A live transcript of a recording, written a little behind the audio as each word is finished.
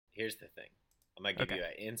here's the thing. I'm gonna give Okay. you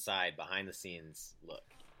an inside, behind the scenes look.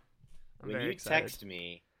 I'm When very you excited. text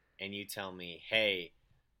me and you tell me, "Hey,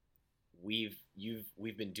 we've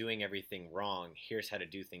been doing everything wrong. Here's how to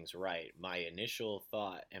do things right." My initial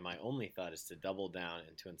thought and my only thought is to double down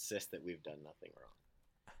and to insist that we've done nothing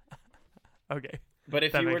wrong. Okay. But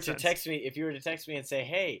if That you were makes to sense. text me and say,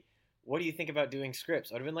 "Hey, what do you think about doing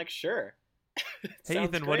scripts?" I'd have been like, "Sure." Hey Sounds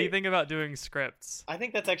Ethan, what do you great. think about doing scripts? I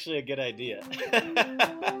think that's actually a good idea.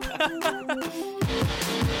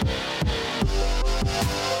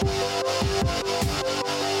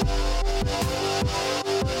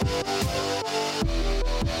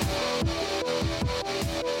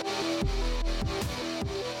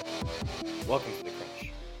 Welcome to the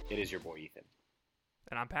Crunch. It is your boy Ethan.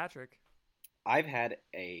 And I'm Patrick. I've had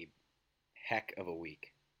a heck of a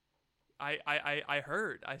week. I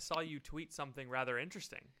heard. I saw you tweet something rather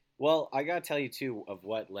interesting. Well, I gotta tell you too of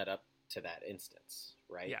what led up to that instance,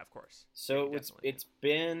 right? Yeah, of course. So Yeah, it's definitely.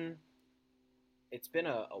 it's been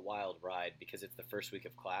a wild ride because it's the first week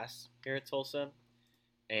of class here at Tulsa,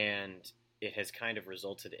 and it has kind of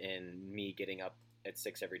resulted in me getting up at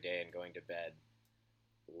 6 every day and going to bed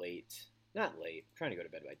late. Not late. I'm trying to go to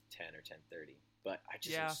bed by 10 or 10:30. But I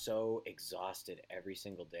just Yeah. am so exhausted every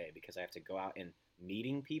single day because I have to go out and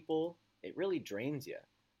meeting people. It really drains you.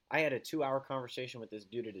 I had a 2-hour conversation with this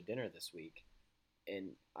dude at a dinner this week,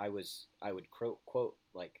 and I would quote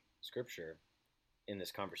like scripture in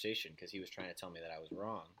this conversation because he was trying to tell me that I was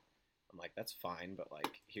wrong. I'm like, that's fine, but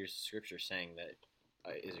like, here's scripture saying that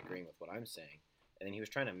is agreeing with what I'm saying. And then he was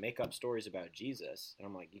trying to make up stories about Jesus, and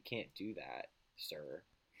I'm like, you can't do that, sir.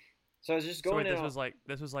 So I was just So going wait, in.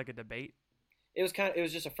 this was like a debate. It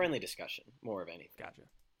was just a friendly discussion, more of anything. Gotcha.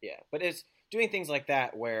 Yeah, but it's doing things like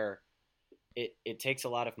that where it takes a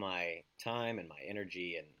lot of my time and my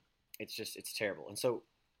energy, and it's terrible. And so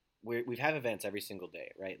we've had events every single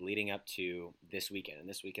day, right, leading up to this weekend, and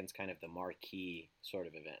this weekend's kind of the marquee sort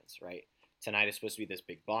of events, right? Tonight is supposed to be this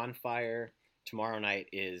big bonfire. Tomorrow night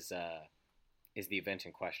is the event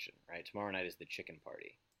in question, right? Tomorrow night is the chicken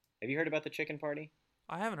party. Have you heard about the chicken party?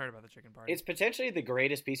 I haven't heard about the chicken party. It's potentially the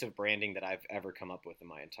greatest piece of branding that I've ever come up with in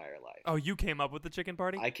my entire life. Oh, you came up with the chicken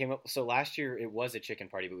party? I came up. So last year it was a chicken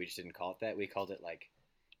party, but we just didn't call it that. We called it like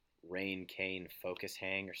Rain Cane Focus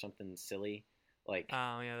Hang or something silly. Like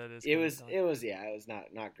Oh yeah, that is. it was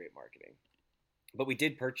not great marketing. But we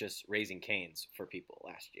did purchase Raising Canes for people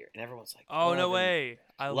last year, and everyone's like, Oh no loving- way!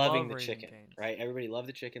 I loving love the Raising chicken, Cane's. right? Everybody loved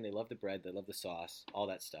the chicken. They loved the bread. They loved the sauce, all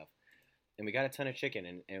that stuff. And we got a ton of chicken,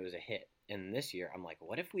 and it was a hit. And this year, I'm like,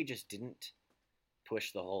 what if we just didn't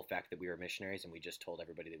push the whole fact that we were missionaries and we just told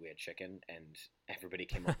everybody that we had chicken, and everybody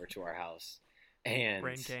came over to our house and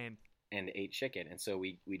Rain Cane. and ate chicken. And so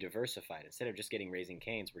we diversified. Instead of just getting Raising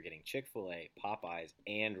Canes, we're getting Chick-fil-A, Popeyes,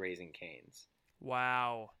 and Raising Canes.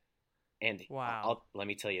 Wow. And Wow. let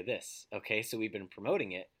me tell you this, okay? So we've been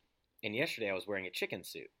promoting it, and yesterday I was wearing a chicken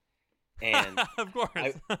suit. And Of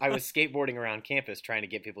course. I was skateboarding around campus trying to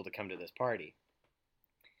get people to come to this party.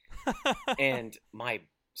 And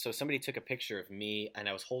so somebody took a picture of me, and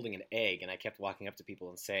I was holding an egg, and I kept walking up to people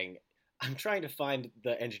and saying, "I'm trying to find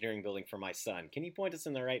the engineering building for my son. Can you point us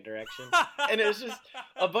in the right direction?" And it was just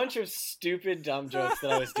a bunch of stupid, dumb jokes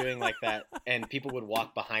that I was doing like that. And people would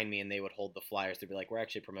walk behind me, and they would hold the flyers. They'd be like, "We're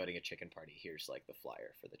actually promoting a chicken party. Here's like the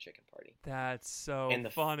flyer for the chicken party." That's so And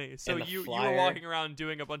the- funny. So and the you were flyer- walking around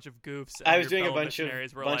doing a bunch of goofs. And I was your doing a fellow bunch of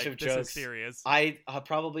missionaries were bunch like, of this jokes. is serious. I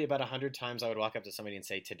probably about 100 times I would walk up to somebody and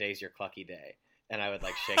say, "Today's your clucky day," and I would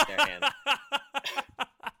like shake their hand.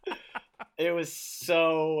 It was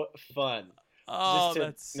so fun. Oh, Just to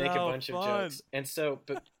that's make so a bunch fun. of jokes. And so,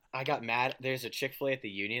 but I got mad. There's a Chick-fil-A at the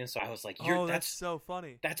Union, so I was like, Oh, that's that's so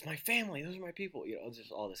funny. that's my family. Those are my people." You know,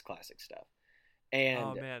 just all this classic stuff. And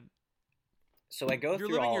Oh man, so I go you're through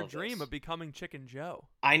living all your of dream this. of becoming Chicken Joe.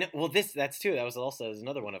 I know. Well, that's too. That was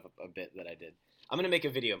another one of a bit that I did. I'm gonna make a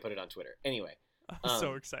video and put it on Twitter. Anyway, I'm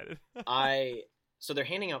so excited. So they're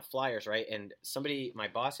handing out flyers, right? And my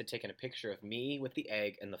boss had taken a picture of me with the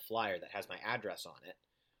egg and the flyer that has my address on it.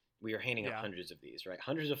 We are handing out Yeah. hundreds of these, right?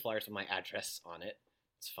 Hundreds of flyers with my address on it.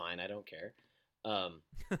 It's fine. I don't care. I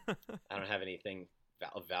don't have anything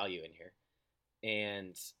of value in here.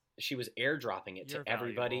 And she was airdropping it You're to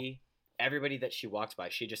everybody that she walked by.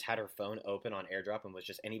 She just had her phone open on airdrop and was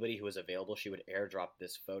just anybody who was available, she would airdrop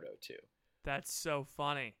this photo to. That's so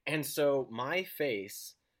funny. And so my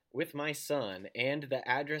face with my son and the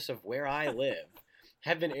address of where I live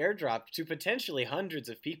have been airdropped to potentially hundreds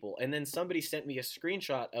of people. And then somebody sent me a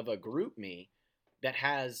screenshot of a group me that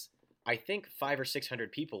has, I think, 500 or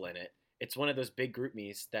 600 people in it. It's one of those big group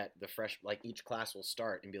me's that each class will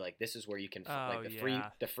start and be like, this is where you can Oh, the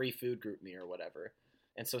yeah. free food group me or whatever.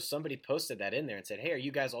 And so somebody posted that in there and said, hey, are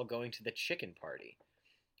you guys all going to the chicken party?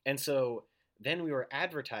 And so then we were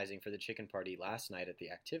advertising for the chicken party last night at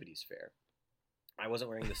the activities fair. I wasn't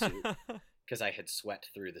wearing the suit because I had sweat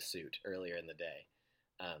through the suit earlier in the day.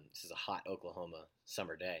 This is a hot Oklahoma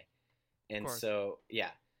summer day. And so,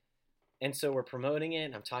 yeah. And so we're promoting it,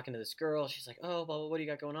 and I'm talking to this girl. She's like, oh, blah, blah, what do you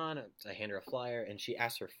got going on? I hand her a flyer, and she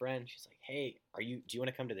asks her friend, she's like, hey, do you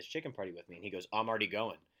want to come to this chicken party with me? And he goes, I'm already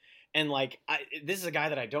going. And, like, this is a guy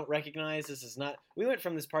that I don't recognize. This is not – we went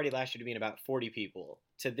from this party last year to being about 40 people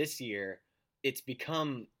to this year. It's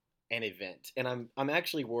become an event. And I'm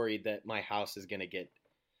actually worried that my house is going to get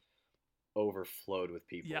overflowed with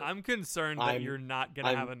people. Yeah, I'm concerned that you're not going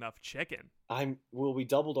to have enough chicken. We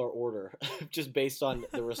doubled our order just based on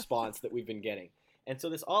the response that we've been getting. And so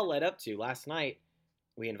this all led up to last night.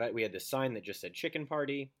 We had this sign that just said chicken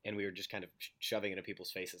party, and we were just kind of shoving it in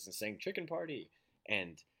people's faces and saying chicken party.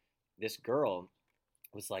 And this girl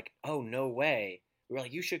was like, oh, no way. We were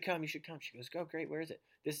like, you should come. She goes, oh, great. Where is it?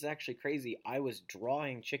 This is actually crazy. I was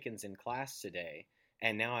drawing chickens in class today,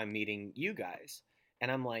 and now I'm meeting you guys.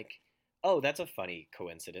 And I'm like, oh, that's a funny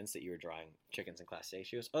coincidence that you were drawing chickens in class today.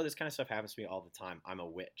 She goes, oh, this kind of stuff happens to me all the time. I'm a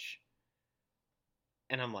witch.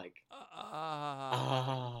 And I'm like,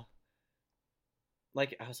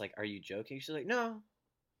 like, I was like, are you joking? She's like, no.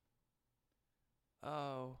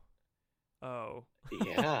 Oh.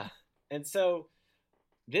 Yeah. And so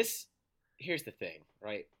here's the thing,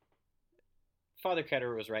 right? Father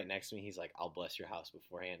Ketterer was right next to me. He's like, I'll bless your house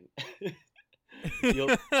beforehand.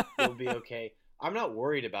 You'll be okay. I'm not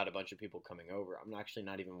worried about a bunch of people coming over. I'm actually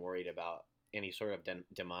not even worried about any sort of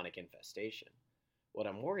demonic infestation. What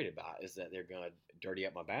I'm worried about is that they're going to dirty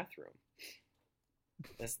up my bathroom.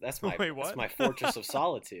 That's my Wait, what? That's my fortress of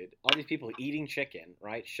solitude. All these people eating chicken,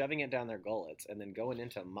 right, shoving it down their gullets, and then going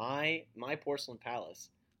into my porcelain palace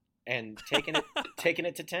and taking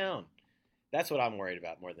it to town. That's what I'm worried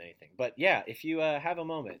about more than anything. But yeah, if you have a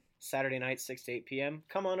moment, Saturday night, 6 to 8 p.m.,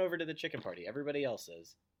 come on over to the chicken party. Everybody else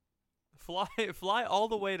is. Fly all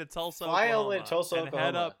the way to Tulsa,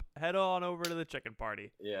 Oklahoma. Head on over to the chicken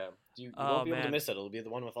party. Yeah. You won't be able to miss it. It'll be the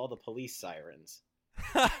one with all the police sirens.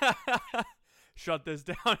 Shut this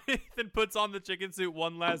down. Ethan puts on the chicken suit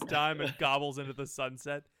one last time and gobbles into the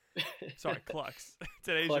sunset. Sorry, Clucks.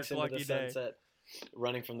 Today's Clucks your clucky day. Sunset,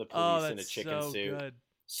 running from the police in a chicken suit. Good.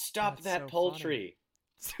 Stop that poultry.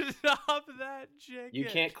 Stop that chicken. You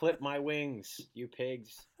can't clip my wings, you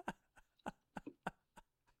pigs.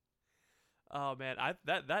 Oh man,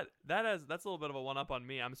 that's a little bit of a one up on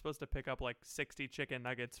me. I'm supposed to pick up like 60 chicken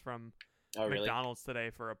nuggets from McDonald's today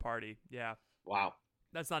for a party. Yeah. Wow.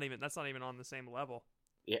 That's not even on the same level.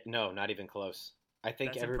 Yeah, no, not even close. I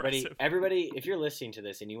think That's everybody, impressive. if you're listening to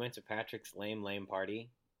this and you went to Patrick's lame party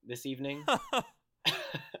this evening, I'm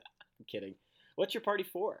kidding. What's your party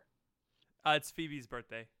for? It's Phoebe's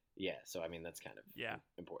birthday. Yeah, so I mean that's kind of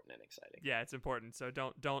important and exciting. Yeah, it's important. So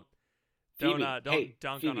don't Phoebe,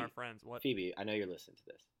 dunk Phoebe, on our friends. What? Phoebe, I know you're listening to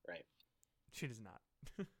this, right? She does not.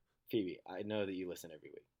 Phoebe, I know that you listen every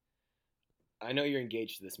week. I know you're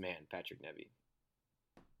engaged to this man, Patrick Nevy.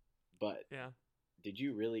 But did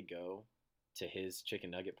you really go to his chicken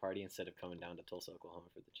nugget party instead of coming down to Tulsa, Oklahoma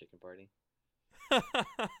for the chicken party?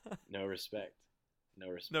 No respect.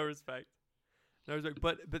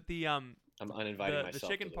 But the I'm uninviting myself. The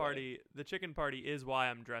chicken party. The chicken party is why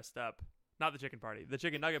I'm dressed up. Not the chicken party. The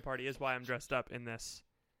chicken nugget party is why I'm dressed up in this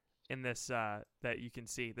that you can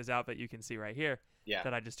see, this outfit you can see right here. Yeah.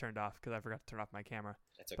 That I just turned off because I forgot to turn off my camera.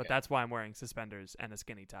 That's okay. But that's why I'm wearing suspenders and a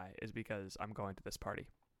skinny tie, is because I'm going to this party.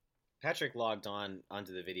 Patrick logged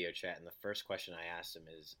onto the video chat, and the first question I asked him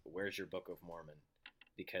is, "Where's your Book of Mormon?"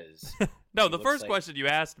 Because no, the first question you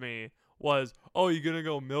asked me was, "Oh, you gonna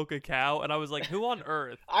go milk a cow?" And I was like, "Who on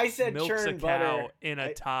earth?" I said milks churn a cow in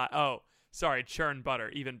a tie. Oh, sorry, churn butter,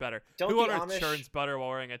 even better. Who on earth churns butter while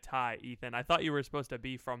wearing a tie, Ethan? I thought you were supposed to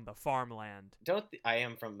be from the farmland. I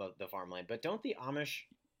am from the farmland, but don't the Amish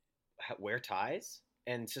wear ties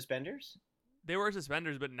and suspenders? They wear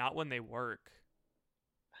suspenders, but not when they work.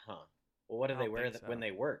 Huh. Well, what do they wear when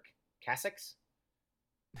they work? Cassocks?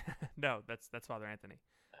 No, that's Father Anthony.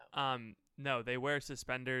 Oh. No, they wear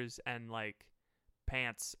suspenders and like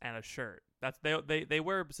pants and a shirt. That's they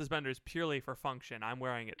wear suspenders purely for function. I'm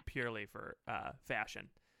wearing it purely for fashion.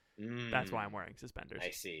 That's why I'm wearing suspenders. I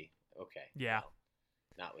see. Okay. Yeah. Well,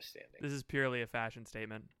 notwithstanding. This is purely a fashion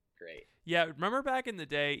statement. Great. Yeah, remember back in the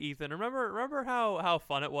day, Ethan? Remember how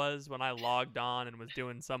fun it was when I logged on and was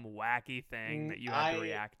doing some wacky thing that you had to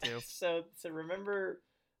react to? So remember?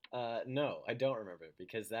 No, I don't remember,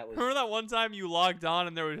 because that was. Remember that one time you logged on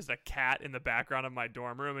and there was just a cat in the background of my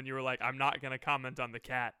dorm room, and you were like, "I'm not gonna comment on the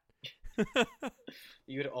cat."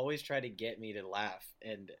 You would always try to get me to laugh,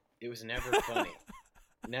 and it was never funny.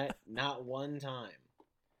 Not one time.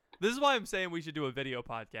 This is why I'm saying we should do a video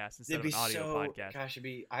podcast instead of an audio podcast. Gosh,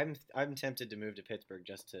 I'm tempted to move to Pittsburgh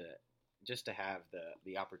just to have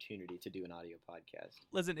the opportunity to do an audio podcast.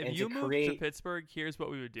 Listen, if you moved to Pittsburgh, here's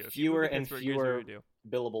what we would do. Fewer and fewer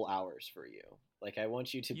billable hours for you. Like, I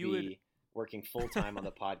want you to be working full time on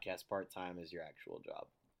the podcast, part time as your actual job.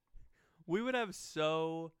 We would have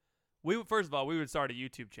first of all, we would start a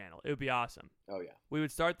YouTube channel. It would be awesome. Oh yeah. We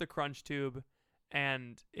would start the Crunch Tube,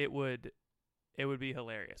 and it would be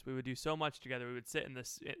hilarious. We would do so much together. We would sit in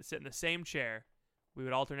the same chair. We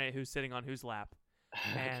would alternate who's sitting on whose lap.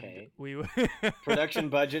 And okay. We would production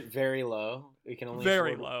budget very low. We can only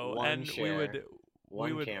very afford low, one and chair,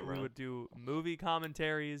 we would camera. do movie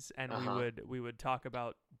commentaries, and we would talk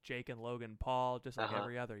about Jake and Logan Paul just like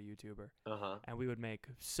every other YouTuber. And we would make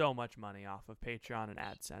so much money off of Patreon and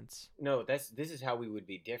AdSense. No, this is how we would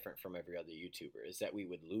be different from every other YouTuber, is that we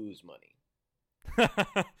would lose money.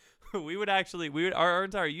 Our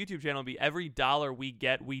entire YouTube channel would be every dollar we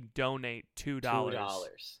get, we donate $2.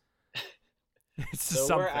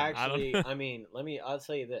 So we're actually, I'll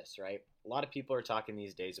tell you this, right? A lot of people are talking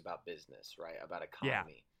these days about business, right? About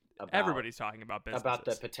economy. Yeah. Everybody's talking about business. About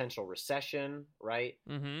the potential recession, right?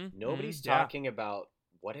 Mm-hmm. Nobody's talking about,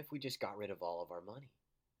 what if we just got rid of all of our money?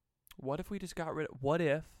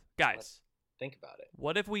 Guys, think about it.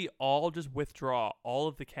 What if we all just withdraw all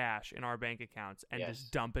of the cash in our bank accounts and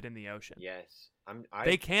just dump it in the ocean? Yes.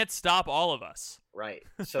 They can't stop all of us. Right.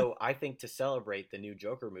 So I think to celebrate the new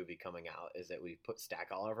Joker movie coming out is that we stack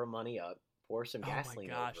all of our money up, pour some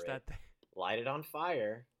gasoline over it, light it on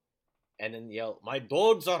fire, and then yell, "My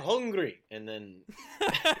dogs are hungry!" and then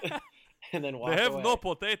and then walk away. They have no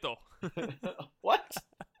potato. What?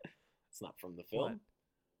 It's not from the film. What?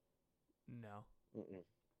 No. Mm-mm.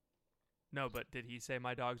 No, but did he say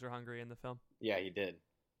my dogs are hungry in the film? Yeah, he did.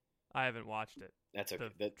 I haven't watched it. That's okay.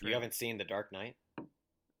 You haven't seen The Dark Knight?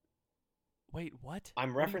 Wait, what?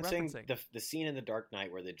 I'm referencing the scene in The Dark Knight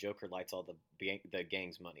where the Joker lights all the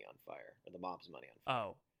gang's money on fire, or the mob's money on fire.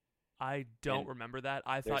 Oh, I don't remember that.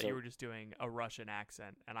 I thought you were just doing a Russian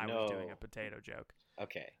accent, and I was doing a potato joke.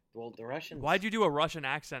 Okay. Well, the Russians... Why'd you do a Russian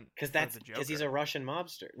accent? Because he's a Russian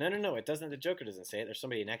mobster. No. It doesn't. The Joker doesn't say it. There's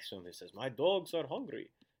somebody next to him who says, "My dogs are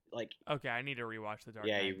hungry." Like. Okay, I need to rewatch The Dark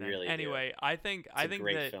Knight. Yeah, you really do. Anyway, I think it's a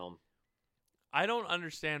great film. I don't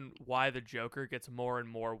understand why the Joker gets more and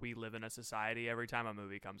more We Live in a Society every time a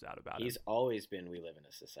movie comes out about him. He's always been We Live in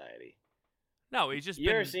a Society. No, he's just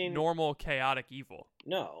been normal, chaotic evil.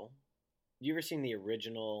 No. You ever seen the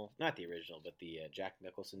original, not the original, but the Jack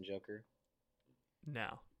Nicholson Joker? No.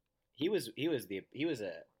 I think he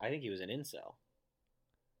was an incel.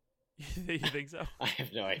 You think so? I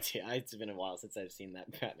have no idea. It's been a while since I've seen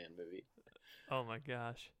that Batman movie. Oh my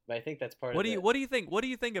gosh! But I think that's part What do you think? What do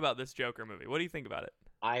you think about this Joker movie? What do you think about it?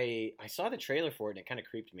 I saw the trailer for it and it kind of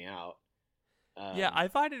creeped me out. Yeah, I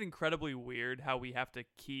find it incredibly weird how we have to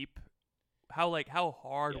keep how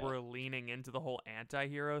hard we're leaning into the whole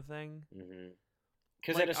anti-hero thing.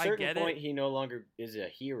 Because at a certain point, he no longer is a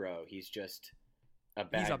hero. He's just a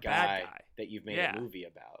bad guy that you've made a movie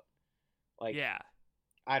about.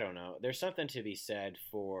 I don't know. There's something to be said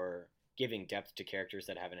for giving depth to characters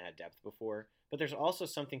that haven't had depth before, but there's also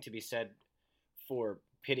something to be said for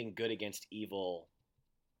pitting good against evil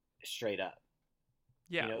straight up.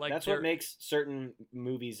 Yeah, that's what makes certain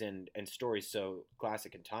movies and stories so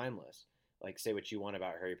classic and timeless. Like, say what you want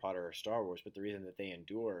about Harry Potter or Star Wars, but the reason that they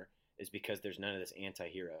endure is because there's none of this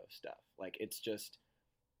anti-hero stuff. Like, it's just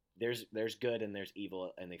there's good and there's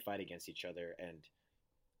evil, and they fight against each other, and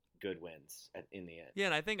good wins in the end. Yeah,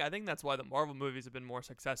 and I think that's why the Marvel movies have been more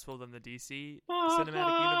successful than the DC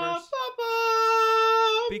cinematic universe.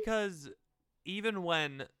 Because even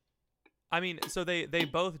when, so they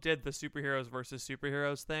both did the superheroes versus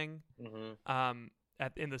superheroes thing,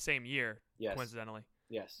 in the same year, coincidentally.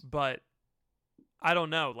 Yes. But I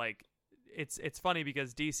don't know, it's funny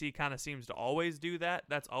because DC kind of seems to always do that.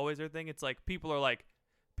 That's always their thing. It's like people are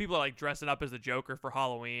dressing up as the Joker for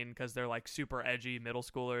Halloween because they're like super edgy middle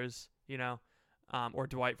schoolers, or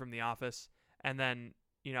Dwight from The Office. And then,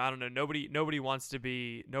 I don't know, nobody wants to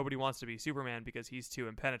be Superman because he's too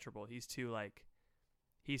impenetrable. He's too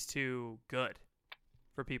good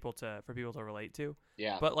for people to relate to.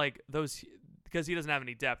 Yeah. But those, because he doesn't have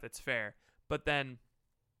any depth, it's fair. But then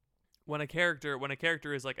when a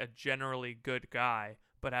character is like a generally good guy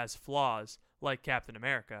but has flaws, like Captain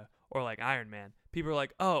America or like Iron Man, people are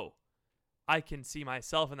like, oh, I can see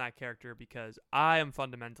myself in that character because I am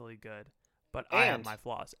fundamentally good, but I have my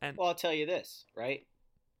flaws. And well, I'll tell you this, right?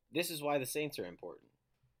 This is why the Saints are important.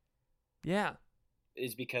 Yeah.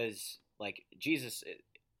 is because like Jesus,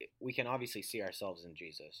 we can obviously see ourselves in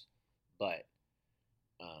Jesus, but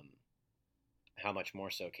how much more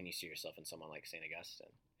so can you see yourself in someone like St. Augustine,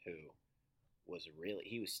 who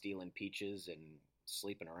he was stealing peaches and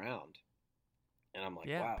sleeping around, and I'm like,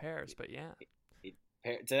 Yeah, wow, pears, but yeah.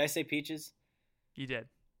 Did I say peaches? You did.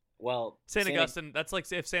 Well, St. Augustine, that's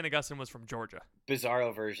like if St. Augustine was from Georgia.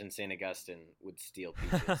 Bizarro version St. Augustine would steal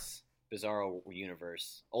peaches. Bizarro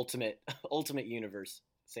universe, ultimate universe,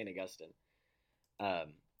 St. Augustine.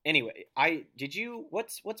 Anyway,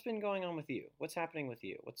 what's been going on with you? What's happening with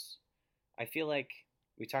you? I feel like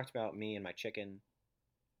we talked about me and my chicken.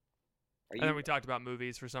 And then we talked about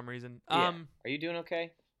movies for some reason. Yeah. Are you doing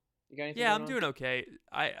okay? You got anything? Yeah, I'm doing okay.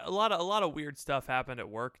 A lot of weird stuff happened at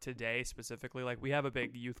work today specifically. Like we have a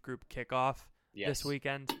big youth group kickoff this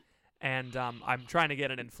weekend, and I'm trying to get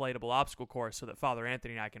an inflatable obstacle course so that Father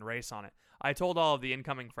Anthony and I can race on it. I told all of the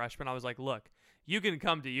incoming freshmen, I was like, look, you can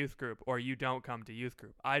come to youth group or you don't come to youth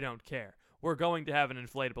group. I don't care. We're going to have an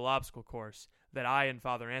inflatable obstacle course that I and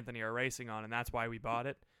Father Anthony are racing on, and that's why we bought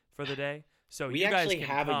it for the day. So you guys can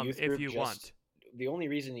come if you want. The only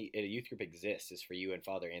reason a youth group exists is for you and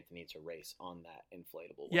Father Anthony to race on that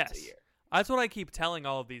inflatable once a year. That's what I keep telling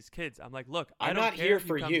all of these kids. I'm like, look, I don't care if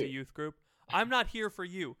you come to youth group. I'm not here for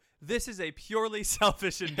you. This is a purely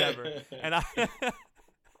selfish endeavor, and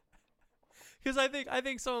because I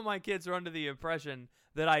think some of my kids are under the impression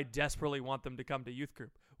that I desperately want them to come to youth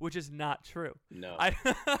group, which is not true. No.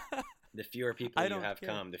 The fewer people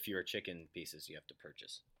come, the fewer chicken pieces you have to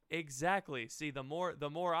purchase. Exactly. See, the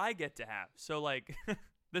more I get to have. So like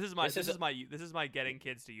this is my getting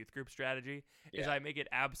kids to youth group strategy is I make it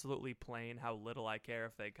absolutely plain how little I care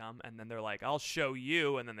if they come, and then they're like, I'll show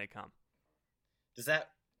you, and then they come. Does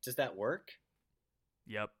that work?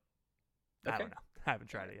 Yep. Okay. I don't know. I haven't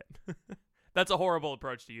tried it yet. That's a horrible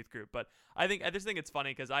approach to youth group, but I just think it's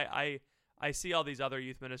funny because I see all these other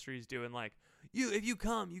youth ministries doing like, if you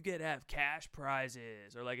come, you get to have cash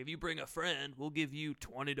prizes, or like if you bring a friend, we'll give you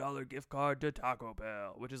 $20 gift card to Taco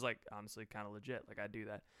Bell, which is like honestly kind of legit. Like I do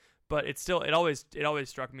that, but it always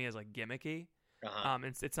struck me as like gimmicky.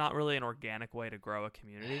 It's not really an organic way to grow a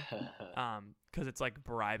community, because it's like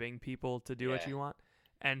bribing people to do what you want,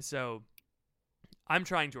 and so I'm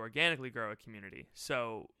trying to organically grow a community.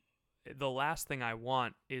 So the last thing I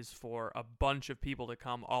want is for a bunch of people to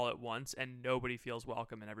come all at once and nobody feels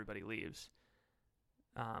welcome and everybody leaves.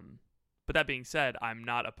 But that being said, I'm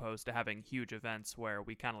not opposed to having huge events where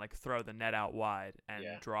we kind of like throw the net out wide and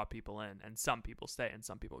draw people in, and some people stay and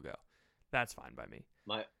some people go. That's fine by me.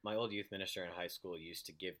 My old youth minister in high school used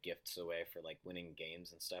to give gifts away for like winning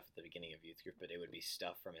games and stuff at the beginning of youth group, but it would be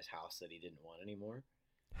stuff from his house that he didn't want anymore.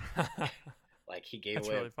 Like he gave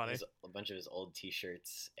away a bunch of his old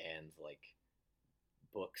T-shirts and like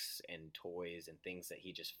books and toys and things that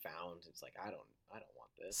he just found. It's like I don't want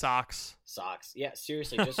this. Socks. Yeah,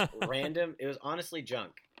 seriously, just random. It was honestly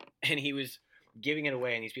junk, and he was giving it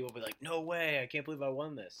away, and these people would be like, "No way! I can't believe I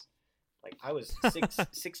won this." Like I was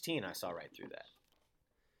 16, I saw right through that.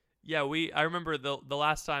 Yeah, I remember the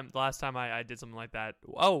last time I did something like that.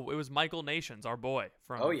 Oh, it was Michael Nations, our boy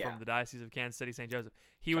from the Diocese of Kansas City, St. Joseph.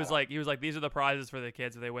 He was like, these are the prizes for the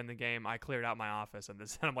kids if they win the game. I cleared out my office and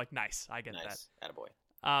this, and I'm like, nice, I get that.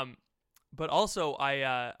 Attaboy. But also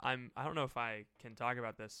I don't know if I can talk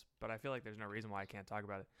about this, but I feel like there's no reason why I can't talk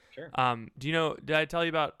about it. Sure. Did I tell you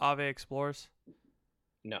about Ave Explores?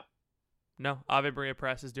 No, Ave Maria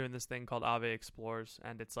Press is doing this thing called Ave Explores,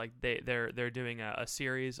 and it's like they're doing a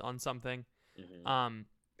series on something. Mm-hmm.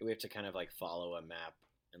 We have to kind of like follow a map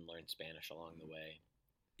and learn Spanish along the way.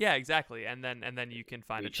 Yeah, exactly. And then you can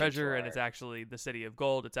find a treasure, and it's actually the City of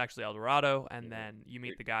Gold. It's actually El Dorado, and then you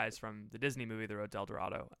meet the guys from the Disney movie, The Road to El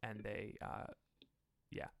Dorado, and they,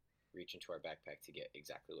 reach into our backpack to get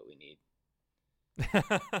exactly what we need.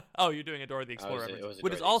 Oh, you're doing a Dora the Explorer,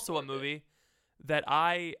 which is also a movie that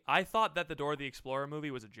I thought that the Dora the Explorer movie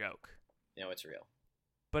was a joke. No, it's real.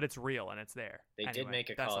 But it's real, and it's there. They did make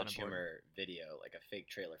a College Humor video, like a fake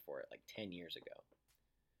trailer for it, like 10 years ago.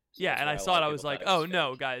 So yeah, and I saw it. I was like, "Oh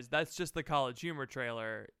no, guys, that's just the College Humor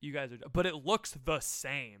trailer. You guys are." But it looks the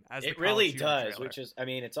same as the College Humor trailer. Which is, I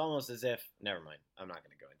mean, it's almost as if. Never mind. I'm not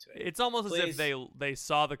going to go into it. It's almost as if they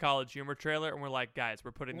saw the College Humor trailer and were like, "Guys,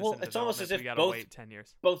 we're putting this in development. It's almost as if we gotta wait 10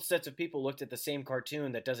 years." Both sets of people looked at the same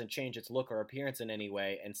cartoon that doesn't change its look or appearance in any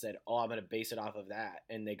way and said, "Oh, I'm going to base it off of that,"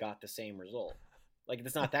 and they got the same result. Like,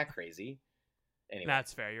 it's not that crazy. Anyway.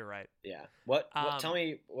 That's fair. You're right. Yeah. What? Tell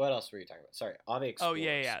me, what else were you talking about? Sorry, Ave Explores. Oh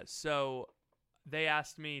yeah. So they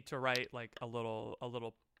asked me to write like a little.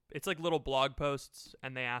 It's like little blog posts,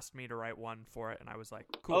 and they asked me to write one for it, and I was like,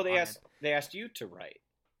 "Cool." Oh, they asked you to write.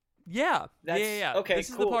 Yeah. Okay, This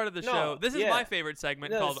is cool. the part of the show. This is my favorite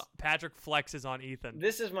segment called this- Patrick Flexes on Ethan.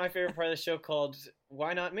 This is my favorite part of the show called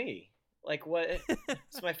Why Not Me? Like what? This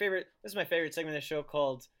is my favorite segment of the show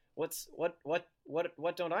called What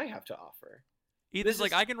Don't I Have to Offer? Ethan's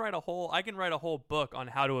like, I can write a whole book on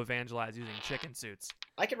how to evangelize using chicken suits.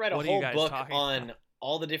 I could write a What are you whole guys book talking on about?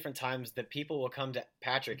 all the different times that people will come to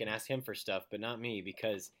Patrick and ask him for stuff, but not me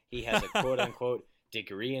because he has a quote unquote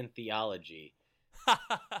degree in theology,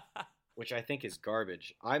 which I think is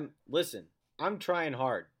garbage. I'm trying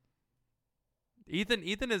hard.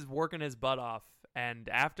 Ethan is working his butt off, and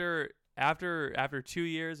after 2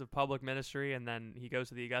 years of public ministry, and then he goes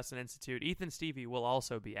to the Augustine Institute. Ethan Stevie will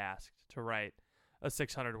also be asked to write a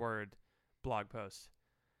 600-word blog post.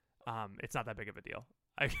 It's not that big of a deal.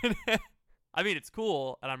 I mean, it's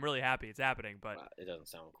cool, and I'm really happy it's happening. But it doesn't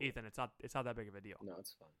sound cool. Ethan, it's not that big of a deal. No,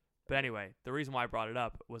 it's fun. But anyway, the reason why I brought it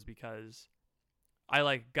up was because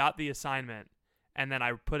I got the assignment, and then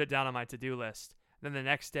I put it down on my to-do list. Then the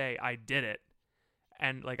next day I did it,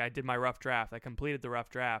 and I did my rough draft. I completed the rough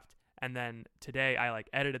draft, and then today I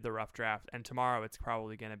edited the rough draft, and tomorrow it's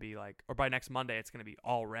probably going to be or by next Monday it's going to be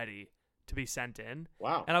all ready to be sent in.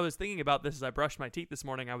 Wow. And I was thinking about this as I brushed my teeth this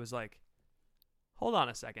morning. I was like, hold on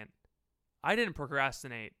a second. I didn't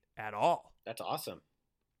procrastinate at all. That's awesome.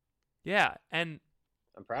 Yeah, and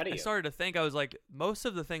I'm proud of you. I started to think, I was like, most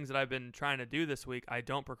of the things that I've been trying to do this week, I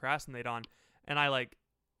don't procrastinate on, and I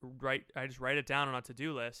just write it down on a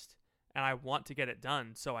to-do list, and I want to get it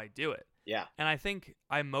done, so I do it. Yeah. And I think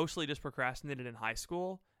I mostly just procrastinated in high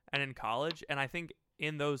school and in college, and I think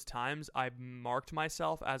in those times I marked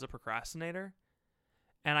myself as a procrastinator,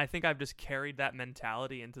 and I think I've just carried that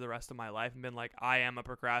mentality into the rest of my life and been like, I am a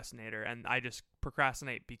procrastinator, and I just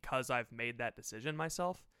procrastinate because I've made that decision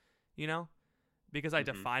myself, because I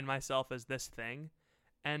define myself as this thing.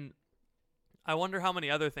 And I wonder how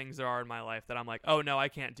many other things there are in my life that I'm like, oh no, I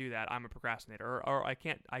can't do that, I'm a procrastinator, or I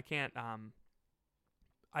can't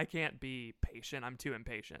be patient, I'm too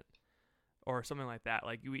impatient, or something like that.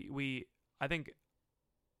 I think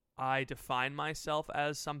I define myself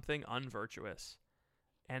as something unvirtuous,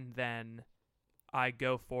 and then I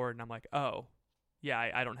go forward and I'm like, oh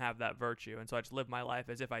yeah, I don't have that virtue, and so I just live my life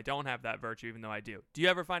as if I don't have that virtue, even though I do. Do you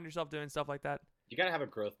ever find yourself doing stuff like that? You gotta have a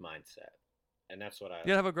growth mindset, and that's what I. You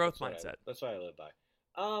gotta have a growth mindset. That's what I live by.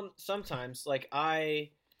 Sometimes,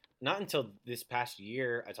 not until this past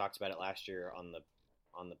year, I talked about it last year on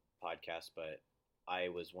the podcast, but I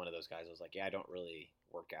was one of those guys. I was like, yeah, I don't really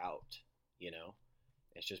work out,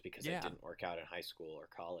 It's just because I didn't work out in high school or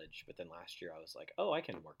college. But then last year I was like, oh, I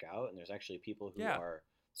can work out, and there's actually people who are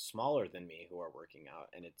smaller than me who are working out,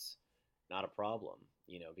 and it's not a problem,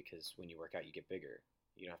 because when you work out you get bigger.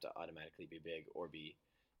 You don't have to automatically be big or be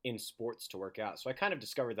in sports to work out. So I kind of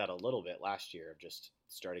discovered that a little bit last year of just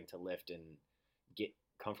starting to lift and get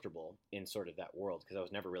comfortable in sort of that world, because I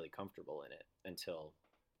was never really comfortable in it until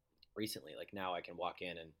recently. Now I can walk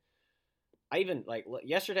in, and I even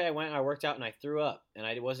yesterday I went and I worked out and I threw up, and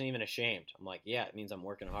I wasn't even ashamed. I'm like, yeah, it means I'm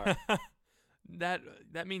working hard. That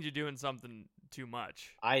means you're doing something too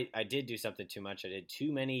much. I did do something too much. I did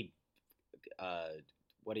too many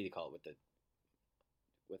what do you call it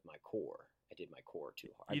with my core. I did my core too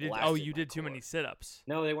hard. You did too many sit-ups.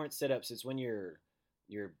 No, they weren't sit-ups. It's when your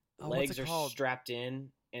legs are strapped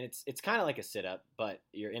in, and it's kind of like a sit-up, but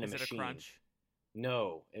you're in a machine. Is it a crunch?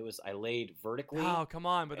 No, I laid vertically. Oh, come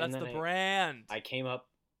on, but that's the brand. I came up.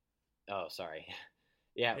 Oh, sorry.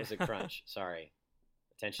 Yeah, it was a crunch. Sorry.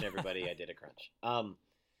 Attention, everybody. I did a crunch.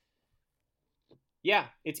 Yeah,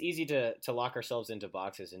 it's easy to lock ourselves into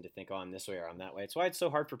boxes and to think, oh, I'm this way or I'm that way. It's why it's so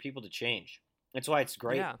hard for people to change. It's why it's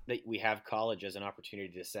great that we have college as an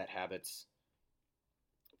opportunity to set habits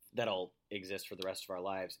that'll exist for the rest of our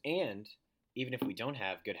lives. And even if we don't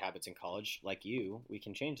have good habits in college, like you, we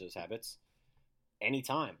can change those habits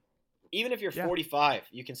anytime. Even if you're 45,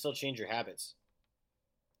 you can still change your habits.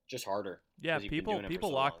 Just harder. Yeah, people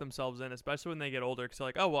lock themselves in, especially when they get older, because they're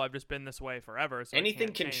like, oh, well, I've just been this way forever. So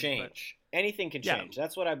anything can change. Anything can change.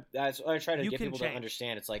 That's what I try to get people to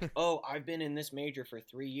understand. It's like, oh, I've been in this major for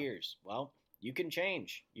 3 years. Well, you can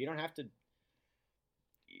change. You don't have to.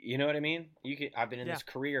 You know what I mean? I've been in this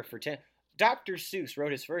career for 10. Dr. Seuss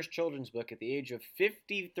wrote his first children's book at the age of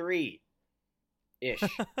 53-ish,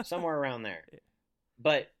 somewhere around there.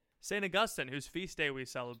 But St. Augustine, whose feast day we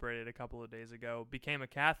celebrated a couple of days ago, became a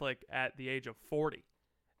Catholic at the age of 40.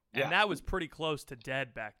 And that was pretty close to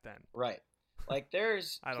dead back then. Right.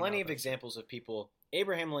 There's plenty of examples of people.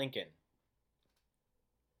 Abraham Lincoln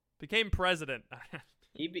became president.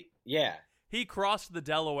 He crossed the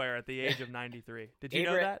Delaware at the age of 93. Did you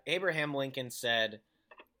know that? Abraham Lincoln said,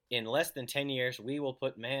 In less than 10 years, we will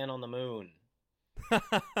put man on the moon.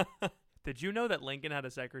 Did you know that Lincoln had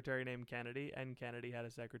a secretary named Kennedy, and Kennedy had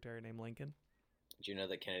a secretary named Lincoln? Did you know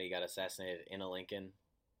that Kennedy got assassinated in a Lincoln,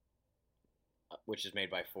 which is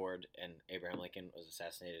made by Ford, and Abraham Lincoln was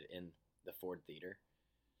assassinated in the Ford Theater?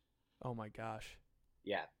 Oh my gosh.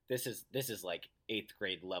 Yeah, this is like 8th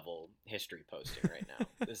grade level history posting right now.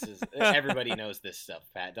 This is everybody knows this stuff,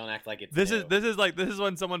 Pat. Don't act like it's this new. This is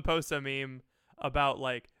when someone posts a meme about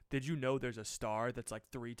like, did you know there's a star that's like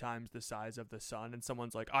 3 times the size of the sun? And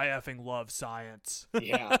someone's like, I effing love science.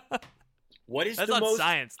 Yeah. What is that's the not most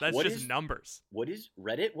science? That's just numbers. What is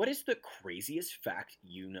Reddit? What is the craziest fact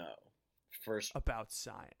you know? First about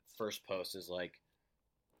science. First post is like,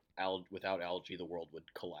 without algae, the world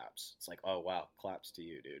would collapse. It's like, oh wow, claps to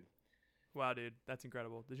you, dude. Wow, dude, that's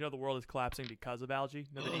incredible. Did you know the world is collapsing because of algae?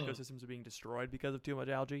 You know the ecosystems are being destroyed because of too much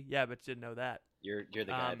algae? Yeah, but you didn't know that. You're the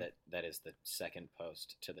guy that is the second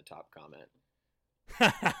post to the top comment.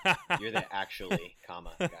 You're the actually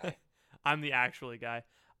comma guy. I'm the actually guy.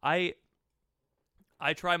 I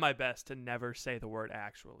try my best to never say the word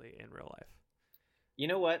actually in real life. You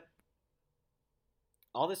know what?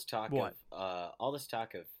 All this talk What?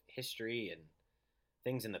 of history and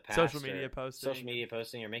things in the past, social media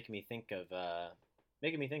posting are making me think of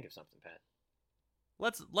something, Pat.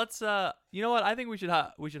 Let's you know what? I think we should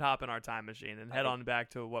hop in our time machine and head on back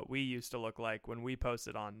to what we used to look like when we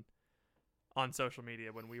posted on social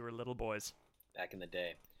media when we were little boys back in the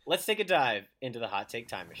day. Let's take a dive into the hot take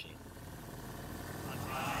time machine.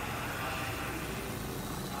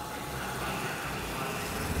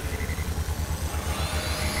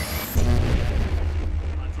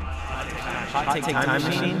 Hot take time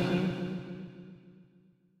machine.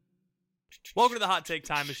 Welcome to the hot take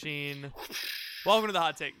time machine. Welcome to the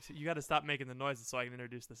hot take. You got to stop making the noises so I can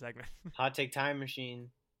introduce the segment. Hot take time machine.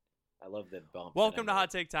 I love the bump. Welcome to Hot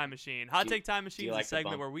Take Time Machine. Hot Take Time Machine is like a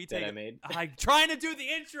segment where we take. I'm trying to do the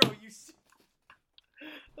intro.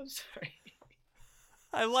 I'm sorry.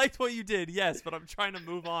 I liked what you did, yes, but I'm trying to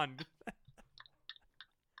move on.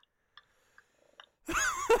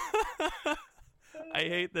 I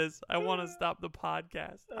hate this. I want to stop the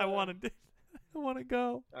podcast. I want to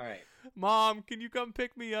go. All right. Mom, can you come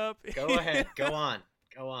pick me up? Go ahead. Go on.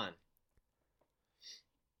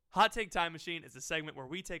 Hot Take Time Machine is a segment where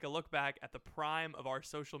we take a look back at the prime of our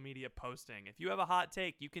social media posting. If you have a hot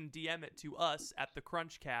take, you can DM it to us at The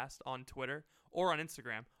Crunchcast on Twitter or on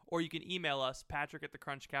Instagram, or you can email us,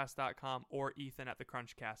 patrick@thecrunchcast.com or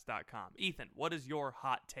ethan@thecrunchcast.com. Ethan, what is your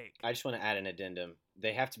hot take? I just want to add an addendum.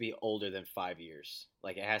 They have to be older than 5 years.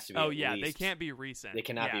 Like, it has to be at least. They can't be recent. They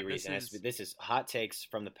cannot be recent. This is hot takes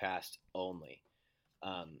from the past only.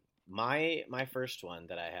 My first one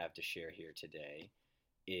that I have to share here today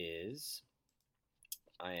is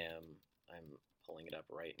I'm pulling it up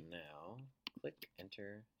right now. Click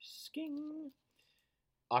enter sking.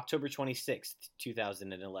 October 26th,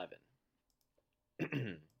 2011.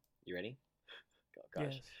 You ready? Oh,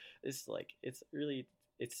 gosh. Yes.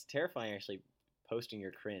 It's terrifying actually posting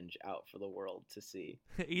your cringe out for the world to see.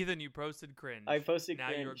 Ethan, you posted cringe. I posted now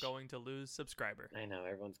cringe. Now you're going to lose subscriber. I know,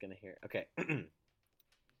 everyone's going to hear. Okay.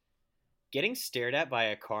 Getting stared at by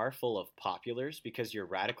a car full of populars because your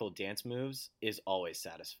radical dance moves is always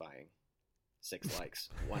satisfying. 6 likes,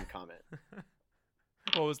 1 comment.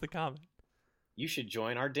 What was the comment? You should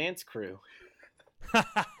join our dance crew.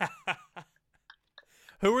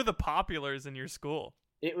 Who were the populars in your school?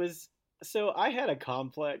 So I had a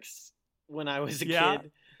complex when I was a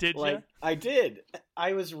kid. Did you? I did.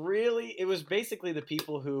 It was basically the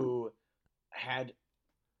people who had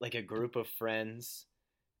like a group of friends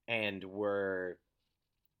and were,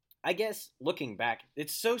 I guess, looking back,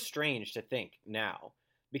 it's so strange to think now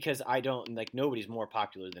because nobody's more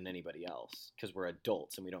popular than anybody else because we're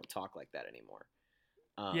adults and we don't talk like that anymore.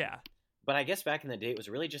 Yeah. But I guess back in the day, it was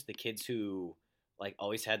really just the kids who like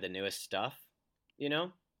always had the newest stuff, you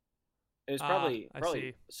know? It was probably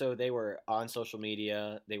so they were on social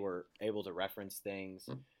media, they were able to reference things.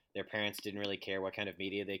 Their parents didn't really care what kind of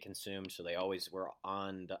media they consumed, so they always were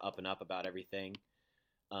on the up and up about everything.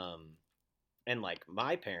 And like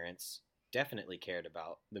my parents definitely cared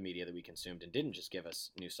about the media that we consumed and didn't just give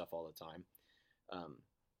us new stuff all the time.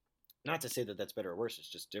 Not to say that that's better or worse, it's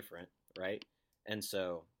just different, right? And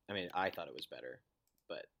so, I mean, I thought it was better,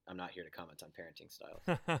 but I'm not here to comment on parenting styles.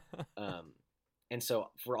 And so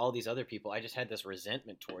for all these other people, I just had this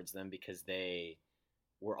resentment towards them because they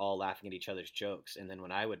were all laughing at each other's jokes. And then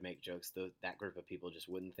when I would make jokes, that group of people just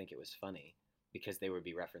wouldn't think it was funny because they would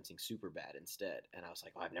be referencing Superbad instead. And I was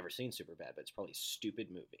like, oh, I've never seen Superbad, but it's probably a stupid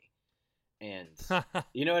movie. And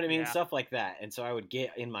you know what I mean? Yeah. Stuff like that. And so I would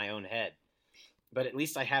get in my own head. But at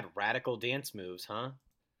least I had radical dance moves, huh?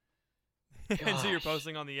 And so you're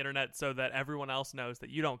posting on the internet so that everyone else knows that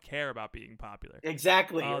you don't care about being popular.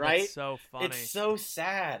 Exactly, oh, right? That's so funny. It's so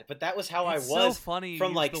sad, but that was how it's I was. So funny.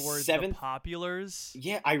 From you like the word seventh the populars.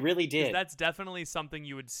 Yeah, I really did. That's definitely something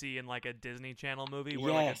you would see in like a Disney Channel movie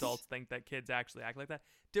where like adults think that kids actually act like that.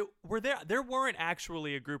 There weren't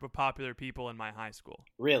actually a group of popular people in my high school.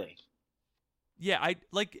 Really? Yeah,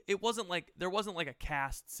 it wasn't like there wasn't like a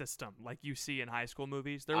caste system like you see in high school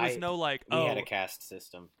movies. There was no like we had a caste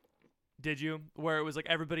system. Did you? Where it was like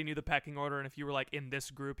everybody knew the pecking order, and if you were like in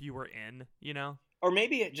this group, you were in, you know? Or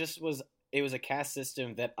maybe it just was. It was a caste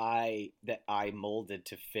system that I molded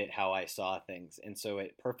to fit how I saw things, and so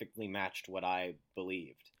it perfectly matched what I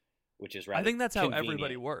believed, which is rather. I think that's convenient. how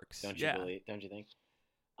everybody works. Don't you believe? Don't you think?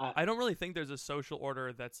 I don't really think there's a social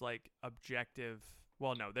order that's like objective.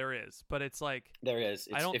 Well, no, there is, but it's like there is.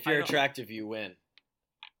 If you're attractive, you win.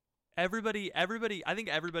 Everybody, I think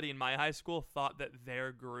everybody in my high school thought that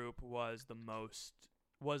their group was the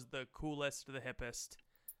coolest, the hippest,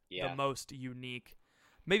 the most unique.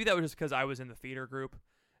 Maybe that was just because I was in the theater group,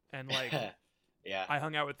 and like, yeah, I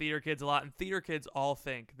hung out with theater kids a lot, and theater kids all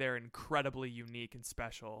think they're incredibly unique and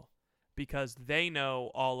special because they know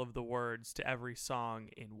all of the words to every song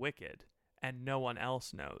in Wicked, and no one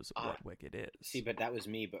else knows what Wicked is. See, but that was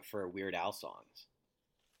me, but for Weird Al songs.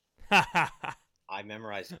 I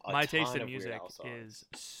memorized my taste in music is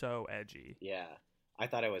so edgy. Yeah, I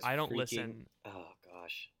thought it was. I don't listen. Oh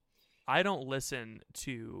gosh, I don't listen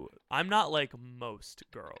to. I'm not like most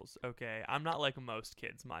girls. Okay, I'm not like most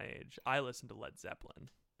kids my age. I listen to Led Zeppelin.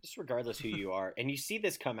 Just regardless who you are, and you see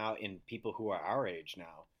this come out in people who are our age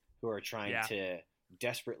now, who are trying to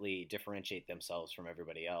desperately differentiate themselves from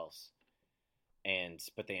everybody else.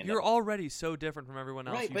 But you're already so different from everyone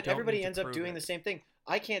else, right? But everybody ends up doing the same thing.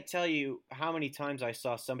 I can't tell you how many times I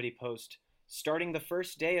saw somebody post starting the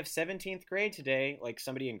first day of 17th grade today, like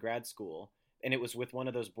somebody in grad school, and it was with one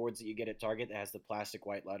of those boards that you get at Target that has the plastic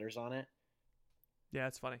white letters on it. Yeah,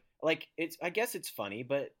 it's funny. Like I guess it's funny,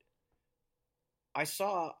 but I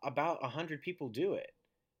saw about 100 people do it,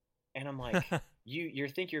 and I'm like, you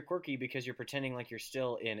think you're quirky because you're pretending like you're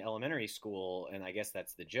still in elementary school, and I guess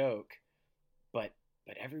that's the joke.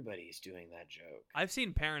 But everybody's doing that joke. I've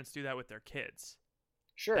seen parents do that with their kids.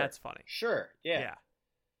 Sure. That's funny. Sure. Yeah.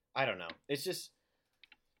 I don't know. It's just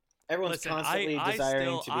everyone's constantly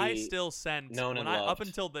desiring to be I still send known and loved. Up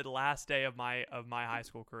until the last day of my high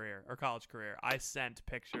school career or college career, I sent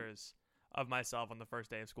pictures of myself on the first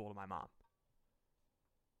day of school to my mom.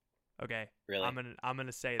 Okay. Really? I'm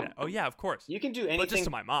gonna say that. Oh yeah, of course. You can do anything but just to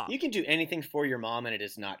my mom. You can do anything for your mom and it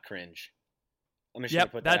is not cringe. I'm just gonna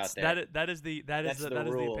put that out there. That is the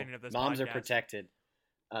opinion of this Moms podcast. are protected.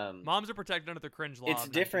 Moms are protected under the cringe law. It's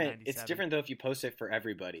different. It's different though if you post it for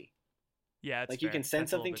everybody. Yeah, like you can send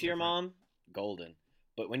something to your mom, golden.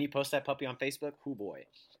 But when you post that puppy on Facebook, oh boy.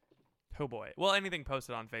 Oh boy. Well, anything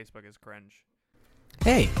posted on Facebook is cringe.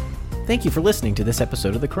 Hey, thank you for listening to this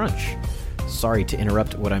episode of The Crunch. Sorry to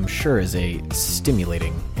interrupt what I'm sure is a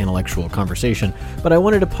stimulating intellectual conversation, but I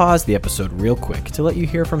wanted to pause the episode real quick to let you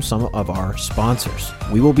hear from some of our sponsors.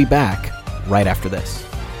 We will be back right after this.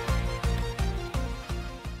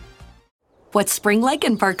 What's spring like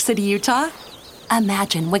in Park City, Utah?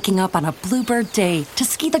 Imagine waking up on a bluebird day to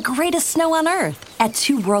ski the greatest snow on Earth at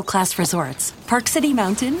two world-class resorts, Park City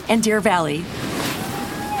Mountain and Deer Valley.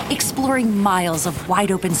 Exploring miles of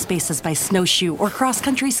wide-open spaces by snowshoe or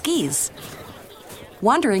cross-country skis.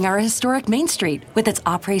 Wandering our historic Main Street with its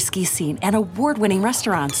après ski scene and award-winning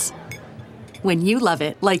restaurants. When you love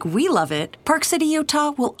it like we love it, Park City,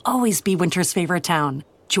 Utah will always be winter's favorite town.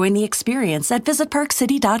 Join the experience at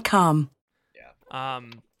visitparkcity.com. Yeah.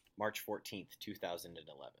 March 14th,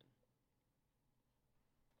 2011.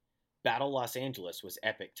 Battle Los Angeles was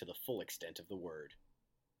epic to the full extent of the word.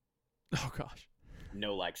 Oh, gosh.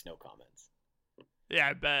 No likes, no comments. Yeah,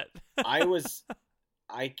 I bet.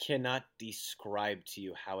 I cannot describe to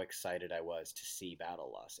you how excited I was to see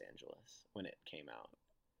Battle Los Angeles when it came out.